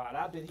on Caron.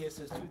 I've been here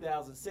since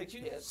 2006.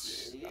 You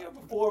here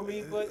before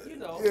me, but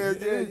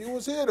Yeah, you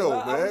was here though,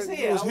 man. I was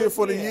You was here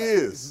for the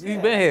years.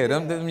 You've been here.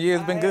 Them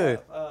years been good.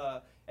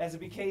 As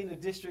it became the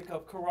district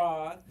of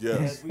Caron,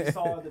 Yes. as we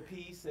saw in the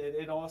piece,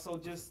 and also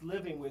just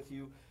living with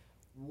you,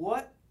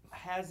 what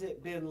has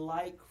it been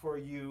like for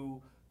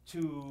you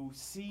to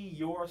see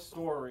your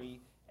story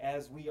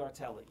as we are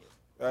telling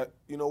it?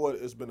 You know what?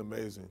 It's been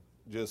amazing.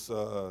 Just,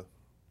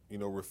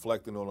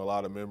 reflecting on a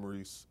lot of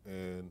memories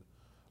and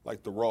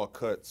like the raw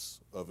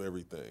cuts of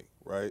everything,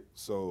 right?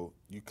 So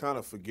you kind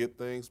of forget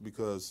things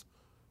because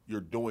you're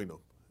doing them,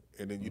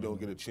 and then you don't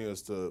get a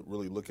chance to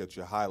really look at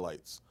your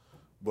highlights.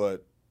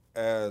 But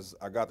as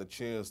I got the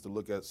chance to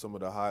look at some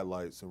of the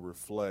highlights and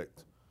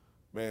reflect,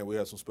 man, we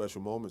had some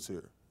special moments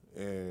here.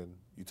 And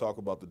you talk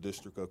about the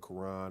District of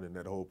Caron and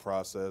that whole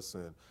process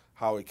and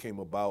how it came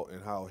about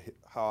and how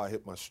I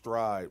hit my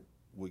stride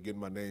with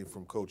getting my name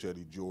from Coach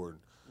Eddie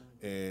Jordan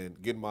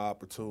and getting my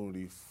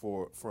opportunity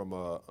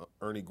from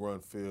Ernie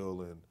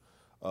Grunfeld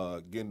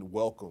and getting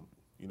welcomed,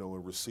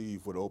 and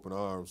received with open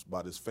arms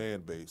by this fan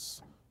base,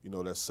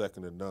 that's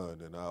second to none.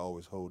 And I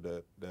always hold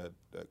that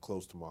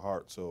close to my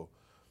heart. So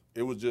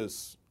it was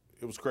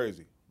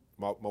crazy.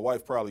 My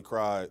wife probably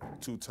cried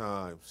 2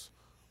 times.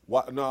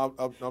 What? No,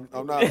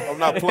 I'm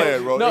not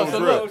playing, bro. No, it was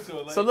so real.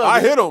 look, so look. I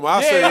hit him.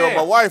 I said, yeah.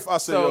 My wife. I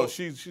said, So-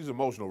 she's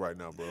emotional right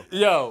now, bro.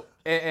 Yo,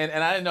 and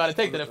I didn't know how to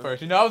take that at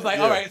first. I was like,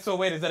 Yeah. all right, so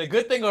wait, is that a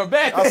good thing or a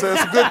bad thing? I said,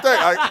 it's a good thing.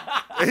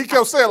 And he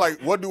kept saying,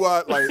 what do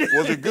I,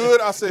 was it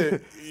good? I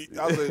said,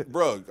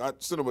 bro, I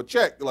sent him a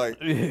check. I like,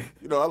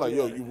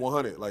 yo, you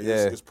 100.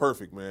 It's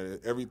perfect, man.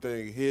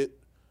 Everything hit,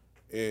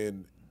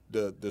 and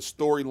the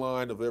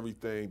storyline of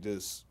everything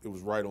it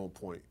was right on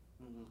point.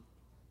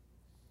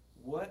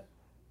 What,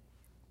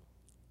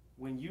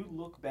 when you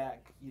look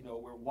back,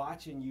 we're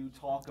watching you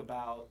talk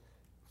about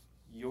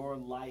your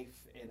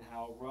life and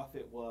how rough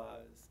it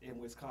was in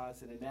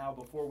Wisconsin, and now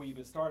before we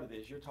even started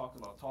this, you're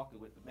talking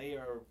with the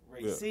mayor,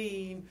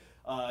 Racine.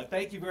 Yeah.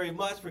 Thank you very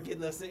much for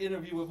getting us an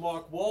interview with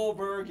Mark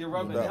Wahlberg. You're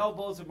rubbing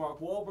elbows with Mark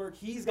Wahlberg.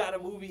 He's got a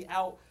movie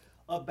out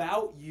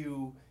about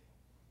you.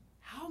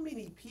 how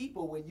many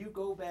people, when you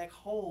go back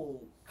home,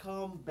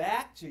 come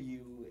back to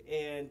you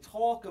and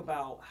talk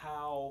about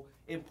how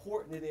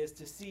important it is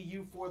to see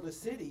you for the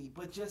city,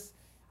 but just,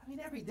 I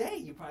mean, every day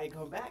you probably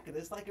come back and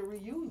it's like a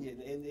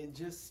reunion and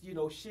just, you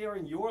know,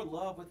 sharing your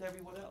love with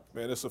everyone else.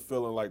 Man, it's a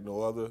feeling like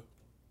no other.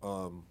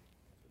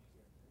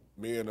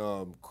 Me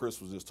and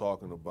Chris was just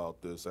talking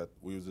about this.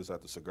 We was just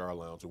at the Cigar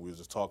Lounge, and we was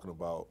just talking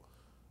about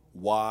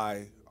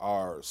why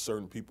are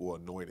certain people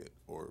anointed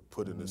or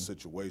put in this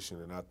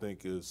situation, and I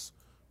think it's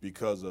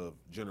because of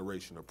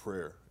generation of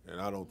prayer, and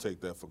I don't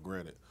take that for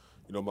granted.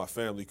 You know, my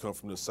family come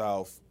from the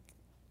South,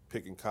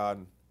 picking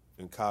cotton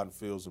in cotton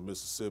fields in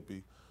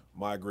Mississippi,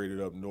 migrated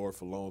up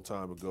north a long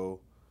time ago,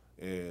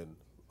 and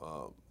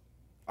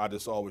I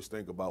just always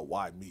think about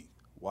why me?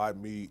 Why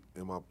me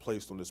am I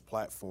placed on this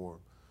platform?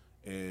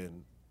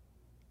 And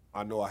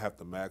I know I have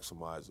to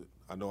maximize it.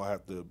 I know I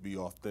have to be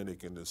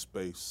authentic in this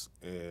space,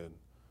 and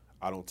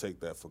I don't take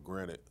that for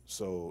granted.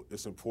 So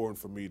it's important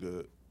for me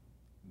to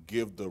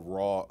give the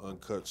raw,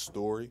 uncut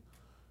story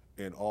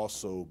and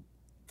also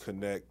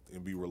connect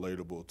and be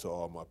relatable to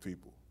all my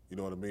people. You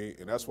know what I mean?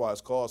 And that's why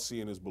it's called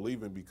Seeing is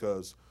Believing,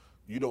 because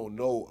you don't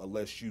know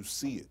unless you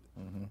see it.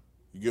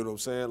 You get what I'm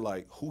saying?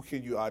 Like, who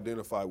can you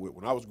identify with?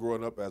 When I was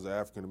growing up as an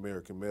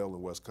African-American male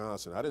in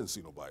Wisconsin, I didn't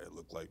see nobody that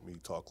looked like me,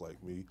 talk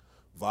like me,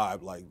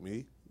 vibe like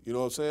me. You know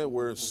what I'm saying?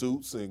 Wearing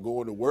suits and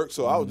going to work.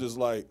 So I was just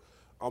like,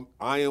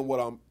 I am what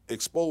I'm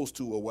exposed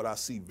to or what I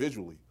see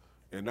visually.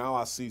 And now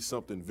I see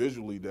something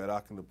visually that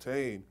I can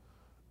obtain.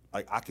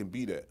 Like, I can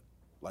be that.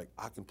 Like,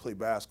 I can play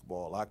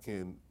basketball. I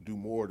can do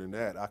more than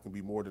that. I can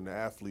be more than an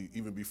athlete,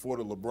 even before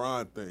the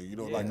LeBron thing. You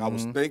know, like, I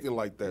was thinking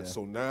like that.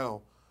 So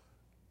now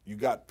you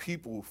got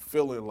people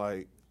feeling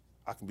like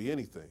I can be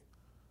anything.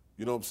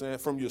 You know what I'm saying?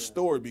 From your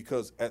story,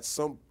 because at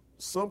some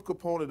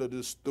component of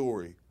this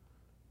story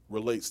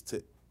relates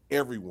to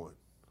everyone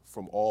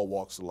from all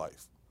walks of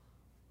life.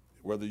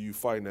 Whether you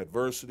fighting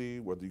adversity,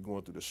 whether you're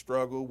going through the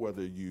struggle,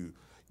 whether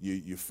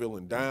you're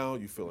feeling down,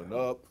 you're feeling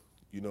up,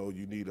 you know,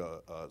 you need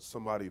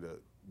somebody to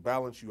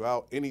balance you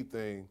out,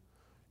 anything.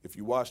 If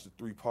you watch the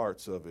 3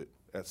 parts of it,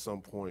 at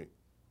some point,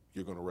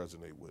 you're going to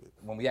resonate with it.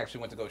 When we actually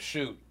went to go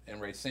shoot in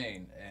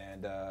Racine,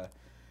 and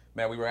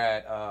man, we were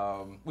at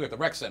the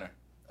rec center,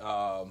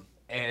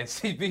 and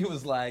CB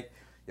was like,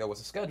 "Yo,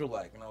 what's the schedule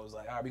like?" And I was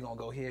like, "All right, we gonna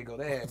go here, go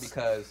there,"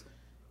 because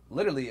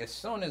literally as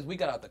soon as we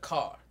got out the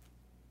car,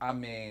 I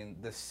mean,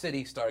 the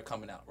city started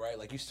coming out, right?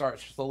 Like, you start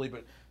slowly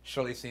but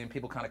surely seeing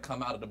people kind of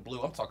come out of the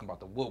blue. I'm talking about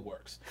the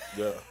woodworks.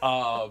 Yeah.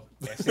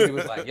 And CB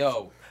was like,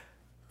 "Yo,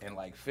 in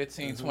like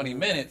 15, 20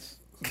 minutes,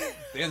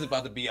 there's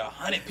about to be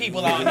 100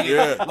 people out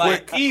here." Yeah,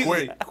 like,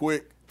 easily.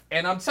 quick.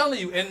 And I'm telling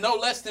you, in no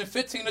less than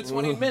 15 to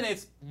 20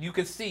 minutes, you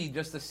could see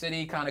just the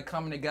city kind of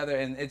coming together,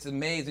 and it's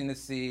amazing to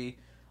see,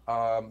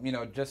 you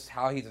know, just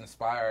how he's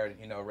inspired,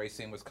 you know,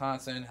 Racine,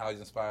 Wisconsin, how he's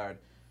inspired,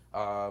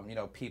 you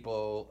know,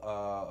 people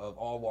of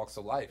all walks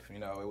of life. You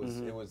know,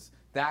 it was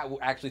that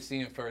actually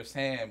seeing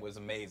firsthand was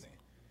amazing.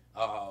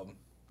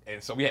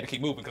 And so we had to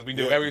keep moving because we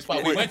knew every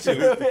spot we went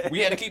to, we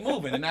had to keep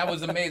moving, and that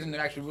was amazing to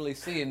actually really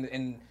see,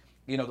 and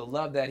you know, the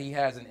love that he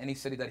has in any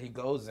city that he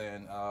goes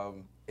in.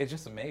 It's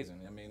just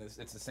amazing. I mean,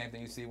 it's the same thing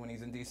you see when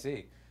he's in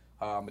D.C.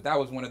 But that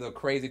was one of the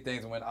crazy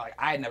things when I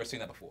had never seen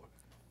that before.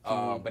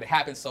 But it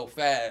happened so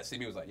fast.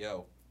 CB was like,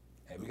 "Yo,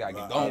 hey, we gotta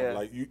get going." Yeah.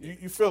 Like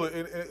you feel it,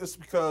 and it's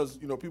because,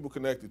 you know, people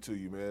connected to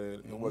you,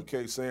 man. And what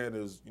Kay's saying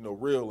is, you know,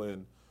 real.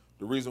 And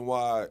the reason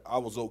why I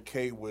was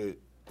okay with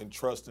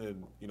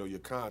entrusting, you know, your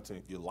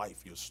content, your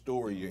life, your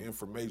story, your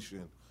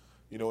information,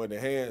 you know, in the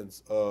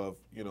hands of,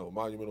 you know,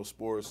 Monumental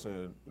Sports,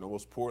 and, you know,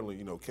 most importantly,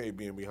 you know, Kay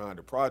being behind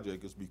the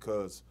project, is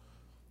because,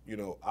 you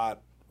know,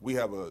 we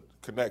have a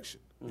connection.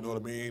 You know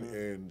what I mean?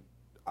 And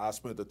I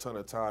spent a ton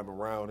of time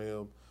around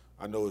him.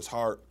 I know his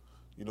heart.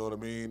 You know what I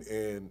mean?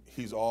 And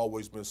he's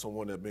always been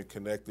someone that's been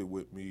connected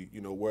with me.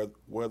 You know,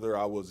 whether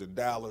I was in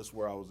Dallas,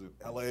 where I was in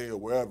L.A., or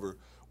wherever,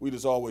 we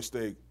just always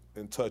stay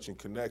in touch and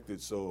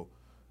connected. So,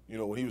 you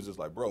know, when he was just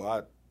like, "Bro,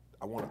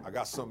 I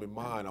got something in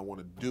mind I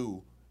want to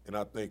do, and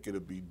I think it'll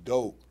be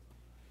dope,"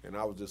 and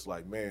I was just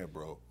like, "Man,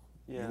 bro,"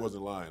 he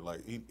wasn't lying.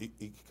 Like,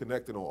 he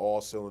connected on all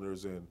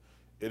cylinders, and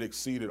it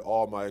exceeded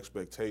all my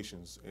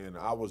expectations. And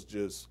I was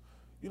just,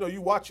 you know,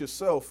 you watch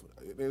yourself,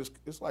 and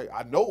it's like,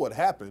 I know what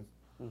happened,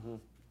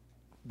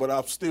 but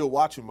I'm still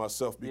watching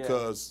myself,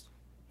 because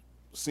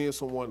seeing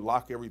someone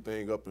lock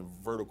everything up in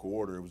vertical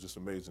order, it was just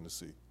amazing to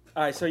see.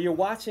 All right, so you're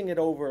watching it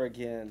over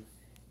again,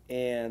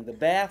 and the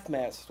bath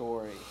mat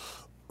story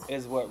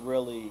is what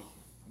really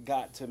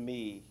got to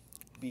me,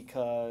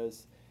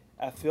 because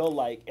I feel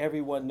like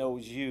everyone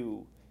knows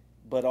you,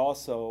 but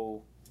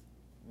also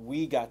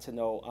we got to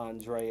know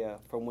Andrea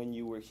from when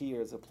you were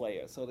here as a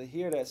player. So to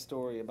hear that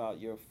story about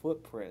your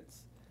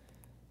footprints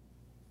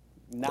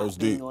not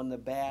being on the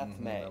bath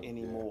mat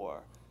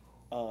anymore,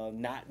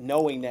 not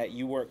knowing that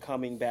you weren't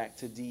coming back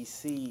to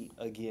D.C.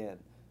 again.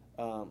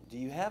 Do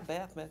you have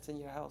bath mats in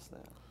your house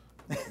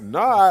now? No,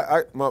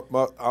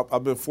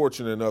 I've been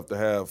fortunate enough to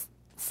have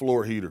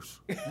floor heaters.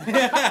 You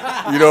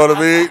know what I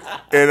mean?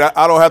 And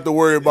I don't have to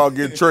worry about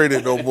getting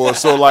traded no more.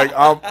 So like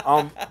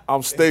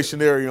I'm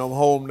stationary. I'm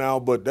home now.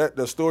 But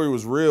that story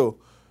was real.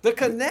 The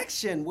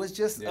connection was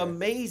just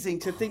amazing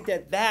to think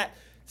that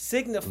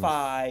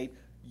signified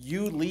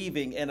you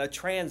leaving and a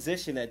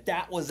transition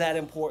that was that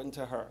important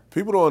to her.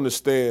 People don't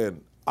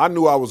understand. I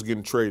knew I was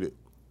getting traded,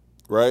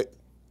 right?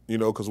 You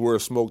know, because where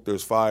there's smoke,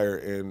 there's fire.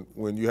 And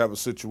when you have a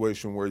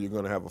situation where you're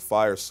going to have a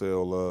fire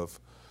sale of,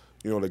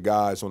 you know, the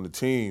guys on the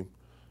team,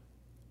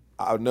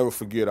 I'll never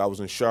forget, I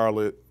was in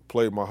Charlotte,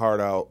 played my heart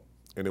out,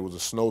 and it was a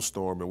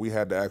snowstorm, and we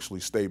had to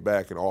actually stay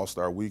back, and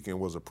All-Star Weekend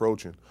was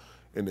approaching.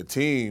 And the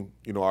team,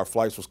 you know, our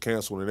flights was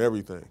canceled and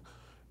everything.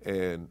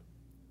 And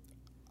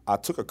I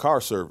took a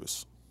car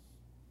service.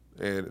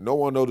 And no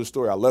one knows the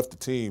story. I left the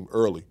team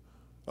early.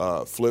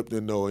 Flip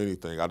didn't know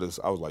anything. I was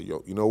like,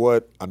 yo, you know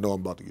what? I know I'm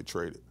about to get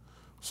traded.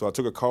 So I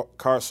took a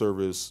car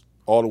service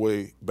all the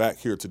way back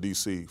here to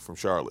D.C. from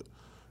Charlotte.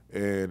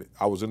 And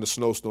I was in the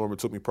snowstorm. It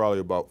took me probably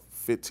about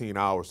 15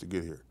 hours to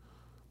get here.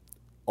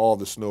 All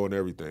the snow and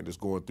everything, just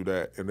going through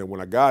that. And then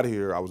when I got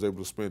here, I was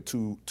able to spend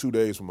two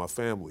days with my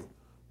family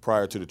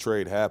prior to the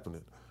trade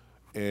happening.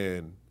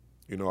 And,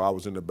 you know, I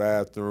was in the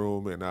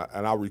bathroom, and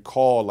I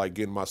recall, like,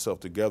 getting myself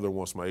together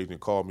once my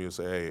agent called me and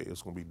said, hey,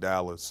 it's going to be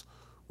Dallas.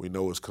 We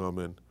know it's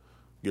coming.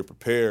 Get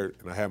prepared.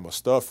 And I had my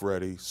stuff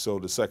ready. So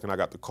the second I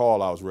got the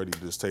call, I was ready to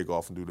just take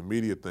off and do the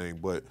media thing.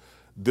 But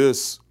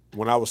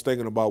when I was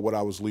thinking about what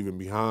I was leaving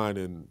behind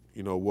and,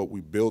 you know, what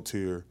we built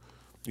here,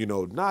 you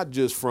know, not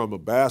just from a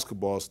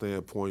basketball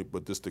standpoint,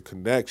 but just the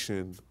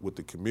connection with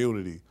the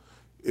community,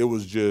 I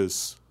was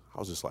just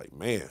like,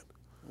 man.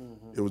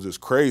 It was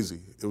just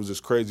crazy. It was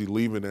just crazy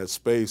leaving that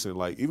space. And,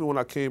 like, even when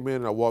I came in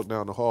and I walked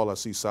down the hall, I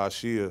see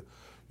Sashia,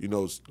 you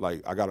know,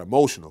 like, I got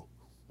emotional,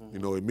 you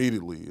know,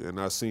 immediately. And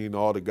I seen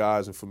all the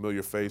guys and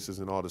familiar faces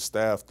and all the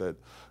staff that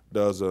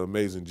does an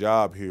amazing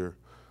job here.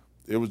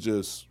 It was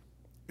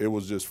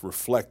just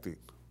reflecting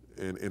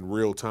in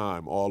real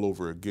time all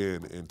over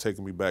again and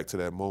taking me back to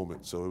that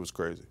moment. So it was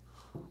crazy.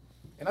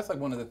 And that's like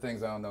one of the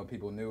things I don't know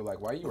people knew.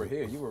 Like, while you were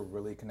here, you were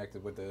really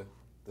connected with the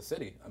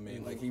city. I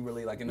mean, like, he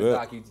really, like, in the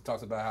doc, he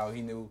talks about how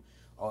he knew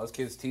all his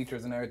kids'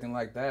 teachers and everything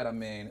like that. I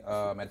mean,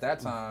 at that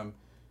time,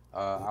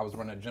 I was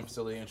running a gym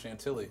facility in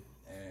Chantilly,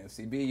 and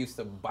CB used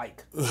to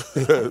bike.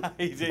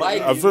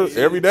 Bike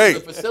every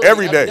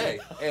day.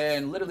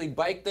 And literally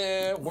bike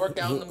there, work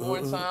out in the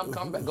morning time,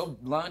 come back, go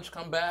lunch,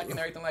 come back, and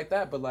everything like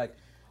that. But, like,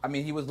 I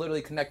mean, he was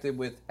literally connected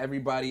with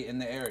everybody in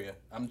the area.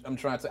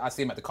 I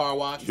see him at the car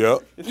wash.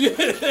 Yep.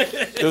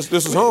 This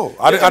is home.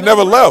 I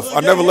never left. I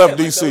never left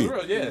D.C.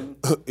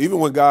 Even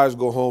when guys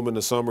go home in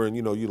the summer and,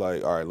 you know, you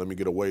like, all right, let me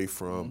get away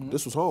from,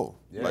 this was home.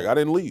 Yeah. Like, I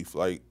didn't leave.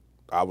 Like,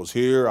 I was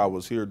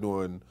here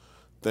doing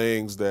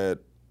things that,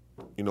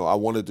 you know, I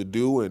wanted to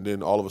do, and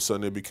then all of a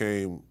sudden it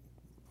became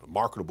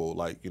marketable,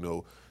 like, you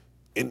know,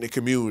 in the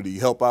community,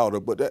 help out.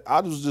 But I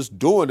was just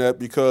doing that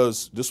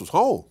because this was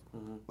home.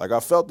 Like, I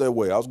felt that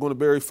way. I was going to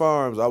Berry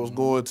Farms. I was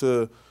going to,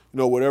 you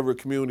know, whatever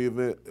community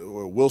event,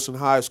 or Wilson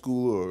High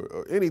School,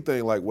 or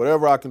anything, like,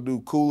 whatever I can do,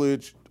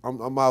 Coolidge.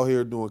 I'm out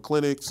here doing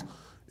clinics.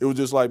 It was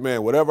just like,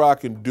 man, whatever I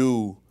can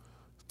do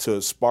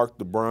to spark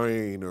the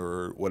brain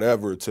or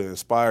whatever to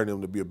inspire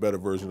them to be a better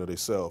version of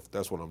themselves,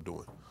 that's what I'm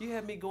doing. You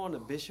had me going to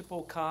Bishop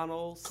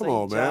O'Connell, Come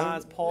on, St. man.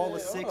 John's, Paul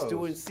VI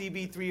doing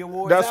CB3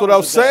 awards. That's what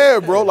I'm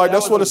saying, bro. Like,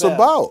 that's what it's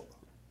about.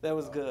 That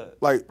was good.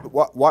 Like,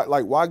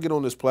 why get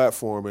on this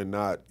platform and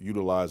not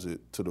utilize it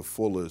to the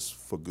fullest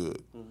for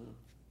good?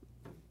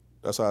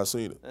 That's how I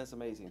seen it. That's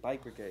amazing.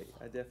 Bike Brigade.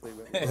 I definitely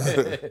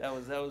remember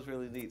that was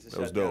really neat. That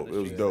was dope. It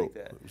was dope.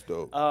 It was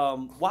dope.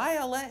 Why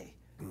LA?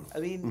 I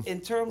mean, in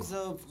terms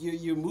of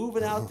you're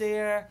moving out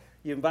there,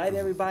 you invite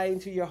everybody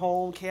into your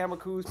home, camera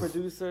crews,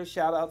 producers.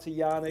 Shout out to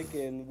Yannick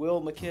and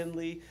Will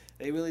McKinley.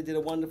 They really did a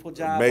wonderful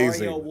job.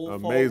 Amazing, Ariel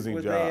Wolfolk amazing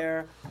were job.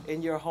 there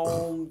in your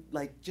home,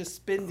 like, just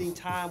spending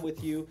time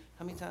with you.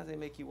 How many times they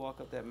make you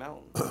walk up that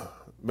mountain?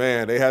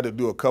 Man, they had to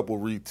do a couple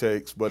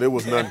retakes, but it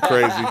was nothing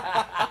crazy.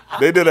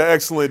 They did an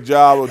excellent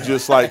job of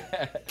just,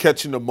 like,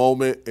 catching the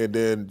moment, and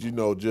then, you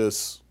know,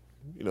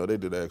 they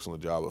did an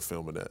excellent job of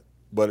filming that.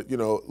 But, you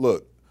know,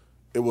 look,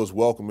 it was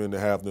welcoming to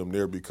have them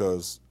there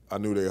because I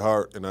knew their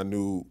heart and I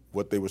knew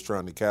what they was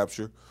trying to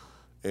capture,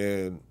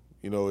 and,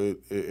 you know,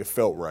 it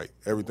felt right.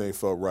 Everything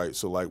felt right.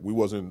 So, like, we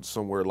wasn't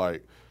somewhere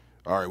like,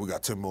 all right, we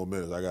got 10 more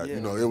minutes. You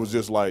know, it was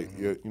just like,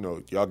 you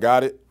know, y'all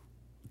got it?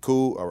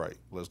 Cool? All right,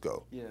 let's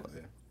go. Yeah.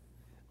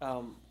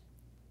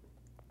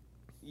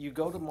 You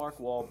go to Mark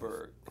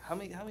Wahlberg. How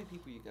many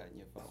people you got in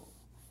your phone?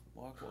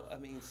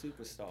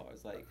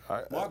 Superstars. Like,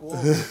 Mark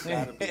Wahlberg's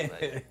gotta be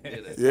like,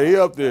 yeah, he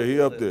up there.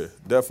 He up there.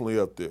 Definitely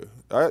up there.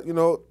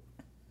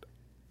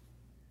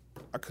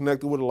 I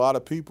connected with a lot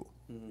of people,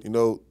 you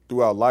know,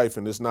 throughout life,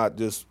 and it's not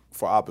just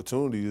for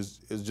opportunities.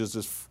 It's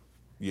just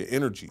your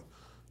energy.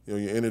 You know,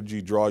 your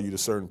energy draw you to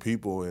certain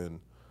people, and,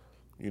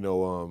 you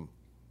know,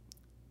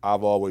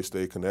 I've always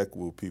stayed connected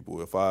with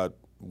people. If I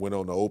went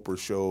on the Oprah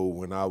show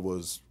when I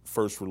was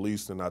first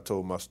released and I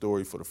told my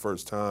story for the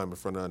first time in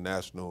front of a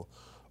national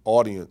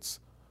audience,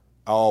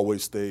 I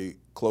always stayed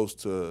close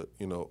to,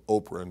 you know,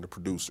 Oprah and the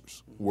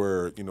producers,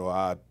 where, you know,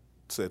 I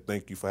said,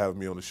 thank you for having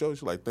me on the show.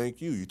 She's like,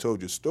 thank you. You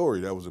told your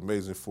story. That was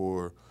amazing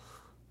for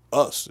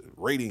us,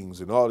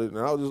 ratings and all that. And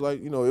I was just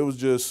like, you know, it was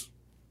just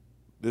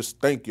this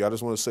thank you. I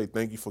just want to say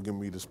thank you for giving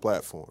me this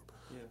platform.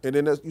 Yeah.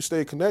 And then you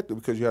stay connected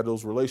because you had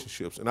those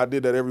relationships. And I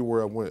did that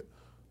everywhere I went.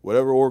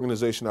 Whatever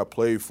organization I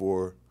played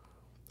for,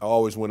 I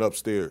always went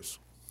upstairs.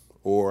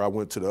 Or I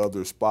went to the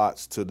other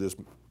spots to just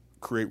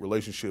create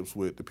relationships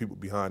with the people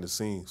behind the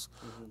scenes,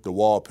 the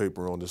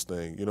wallpaper on this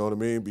thing, you know what I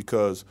mean?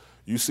 Because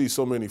you see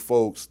so many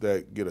folks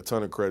that get a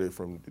ton of credit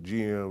from the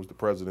GMs, the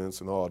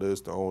presidents and all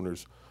this, the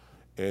owners,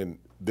 and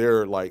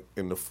they're like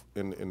in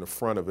the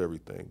front of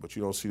everything, but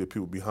you don't see the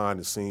people behind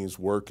the scenes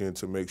working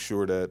to make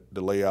sure that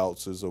the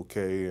layouts is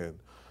okay and,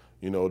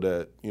 you know,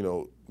 that, you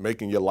know,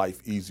 making your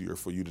life easier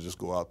for you to just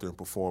go out there and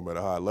perform at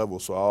a high level.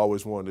 So I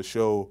always wanted to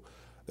show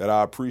that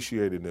I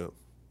appreciated them.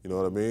 You know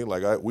what I mean?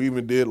 Like we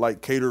even did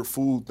like catered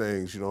food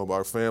things, you know,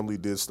 our family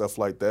did stuff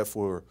like that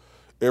for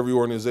every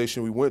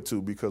organization we went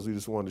to because we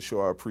just wanted to show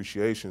our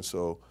appreciation.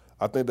 So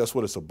I think that's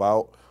what it's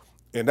about.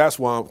 And that's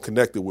why I'm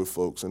connected with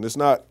folks. And it's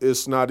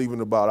not even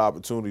about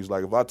opportunities.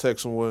 Like if I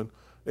text someone,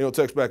 they don't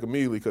text back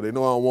immediately because they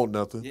know I don't want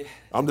nothing. Yeah.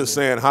 I'm just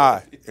saying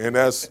hi. And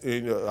that's,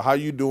 you know, how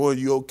you doing?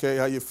 You okay?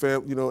 How your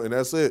family? You know, and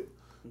that's it.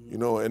 You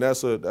know, and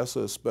that's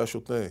a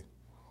special thing.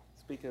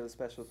 Speaking of a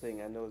special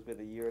thing, I know it's been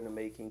a year in the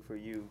making for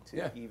you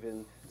to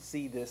even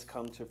see this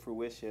come to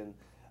fruition.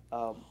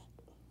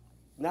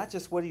 Not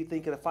just what do you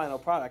think of the final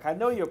product? I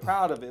know you're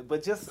proud of it,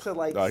 but just to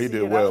like. No, he see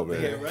did it well, out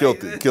man. there,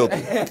 right? Killed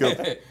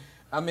it.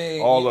 I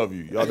mean, all of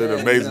you. Y'all did an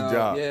amazing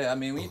job. Yeah, I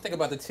mean, when you think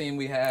about the team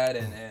we had,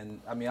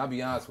 and I mean, I'll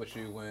be honest with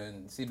you,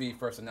 when CB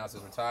first announced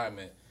his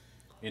retirement,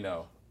 you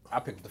know, I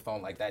picked up the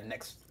phone like that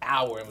next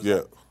hour and was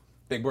like,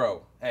 big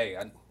bro, hey,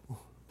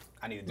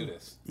 I need to do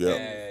this. Yeah.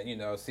 And, you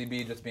know,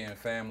 CB just being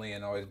family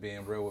and always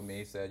being real with me,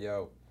 he said,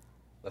 yo,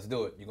 let's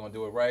do it. You're going to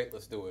do it right?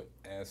 Let's do it.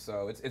 And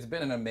so it's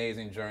been an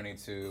amazing journey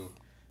to,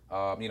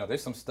 you know,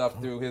 there's some stuff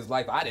through his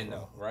life I didn't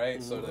know,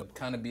 right? So to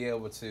kind of be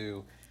able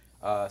to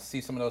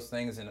see some of those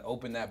things and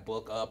open that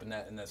book up and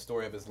that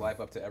story of his life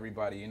up to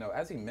everybody, you know,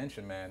 as he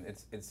mentioned, man,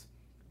 it's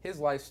his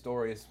life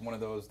story is one of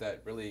those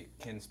that really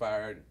can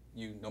inspire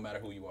you no matter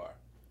who you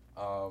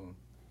are.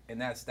 And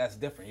that's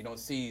different. You don't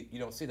see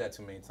that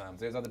too many times.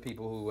 There's other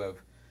people who have,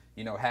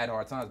 you know, had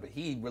hard times, but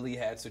he really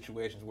had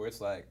situations where it's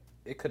like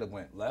it could have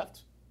went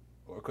left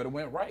or it could have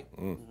went right.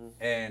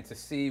 And to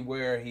see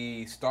where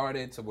he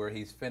started to where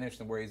he's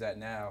finished and where he's at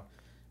now,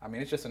 I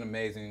mean, it's just an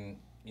amazing,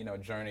 you know,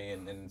 journey,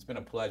 and it's been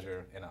a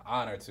pleasure and an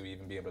honor to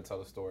even be able to tell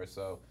the story.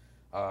 So,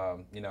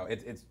 you know,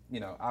 it's you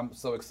know, I'm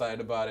so excited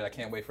about it. I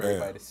can't wait for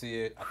everybody to see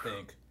it. I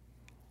think,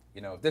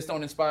 you know, if this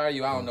don't inspire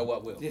you, I don't know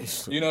what will.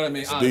 You know what I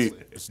mean? Honestly.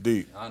 Deep. It's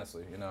deep.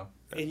 Honestly, you know.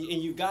 And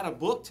you got a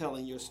book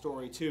telling your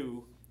story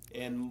too,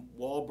 and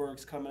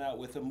Wahlberg's coming out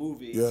with a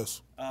movie. Yes.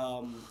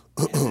 Has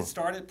it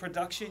started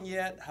production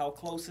yet? How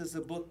close is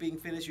the book being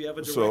finished? You have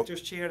a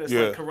director's chair that's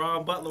like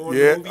Caron Butler on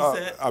the movie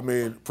set? I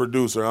mean,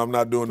 producer. I'm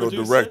not doing no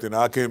directing.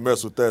 I can't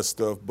mess with that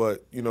stuff.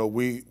 But, you know,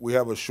 we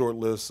have a short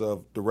list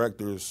of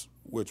directors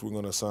which we're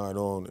going to sign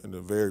on in the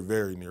very,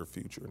 very near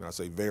future. And I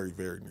say very,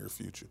 very near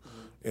future.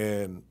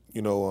 And,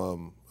 you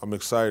know, I'm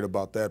excited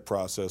about that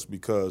process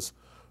because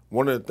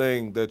one of the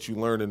things that you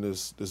learn in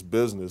this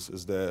business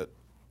is that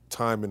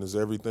timing is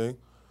everything.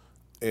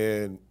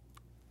 And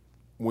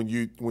when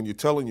you're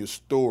telling your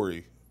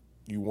story,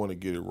 you want to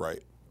get it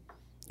right.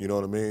 You know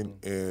what I mean?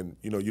 And,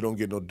 you know, you don't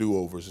get no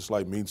do-overs. It's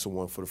like meeting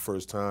someone for the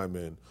first time,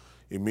 and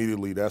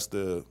immediately that's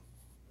the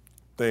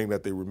thing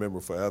that they remember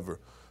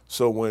forever.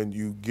 So when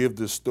you give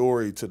this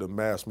story to the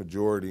mass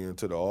majority and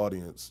to the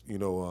audience, you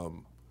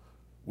know,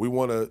 we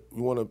want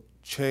to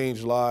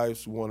change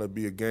lives. We want to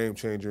be a game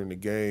changer in the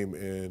game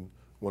and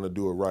want to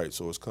do it right.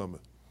 So it's coming.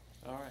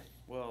 All right.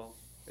 Well,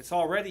 it's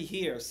already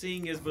here.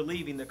 Seeing is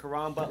believing. The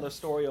Caron Butler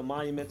story on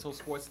Monumental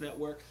Sports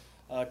Network.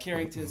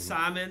 Carrington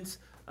Simons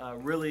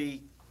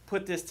really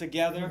put this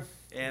together,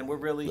 and we're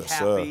really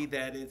happy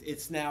that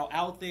it's now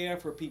out there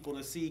for people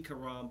to see.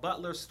 Caron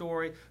Butler's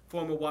story,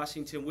 former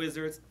Washington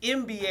Wizards,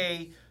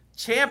 NBA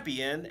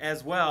champion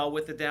as well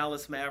with the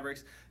Dallas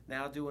Mavericks,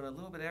 now doing a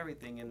little bit of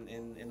everything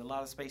in a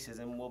lot of spaces,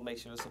 and we'll make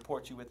sure to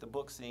support you with the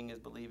book Seeing is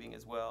Believing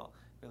as well.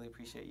 Really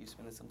appreciate you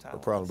spending some time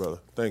with us. No problem, brother.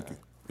 Thank you.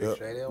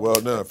 Appreciate it.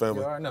 Well done,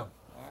 family. You already know.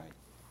 All right.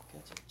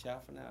 Catch you. Ciao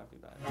for now,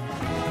 everybody.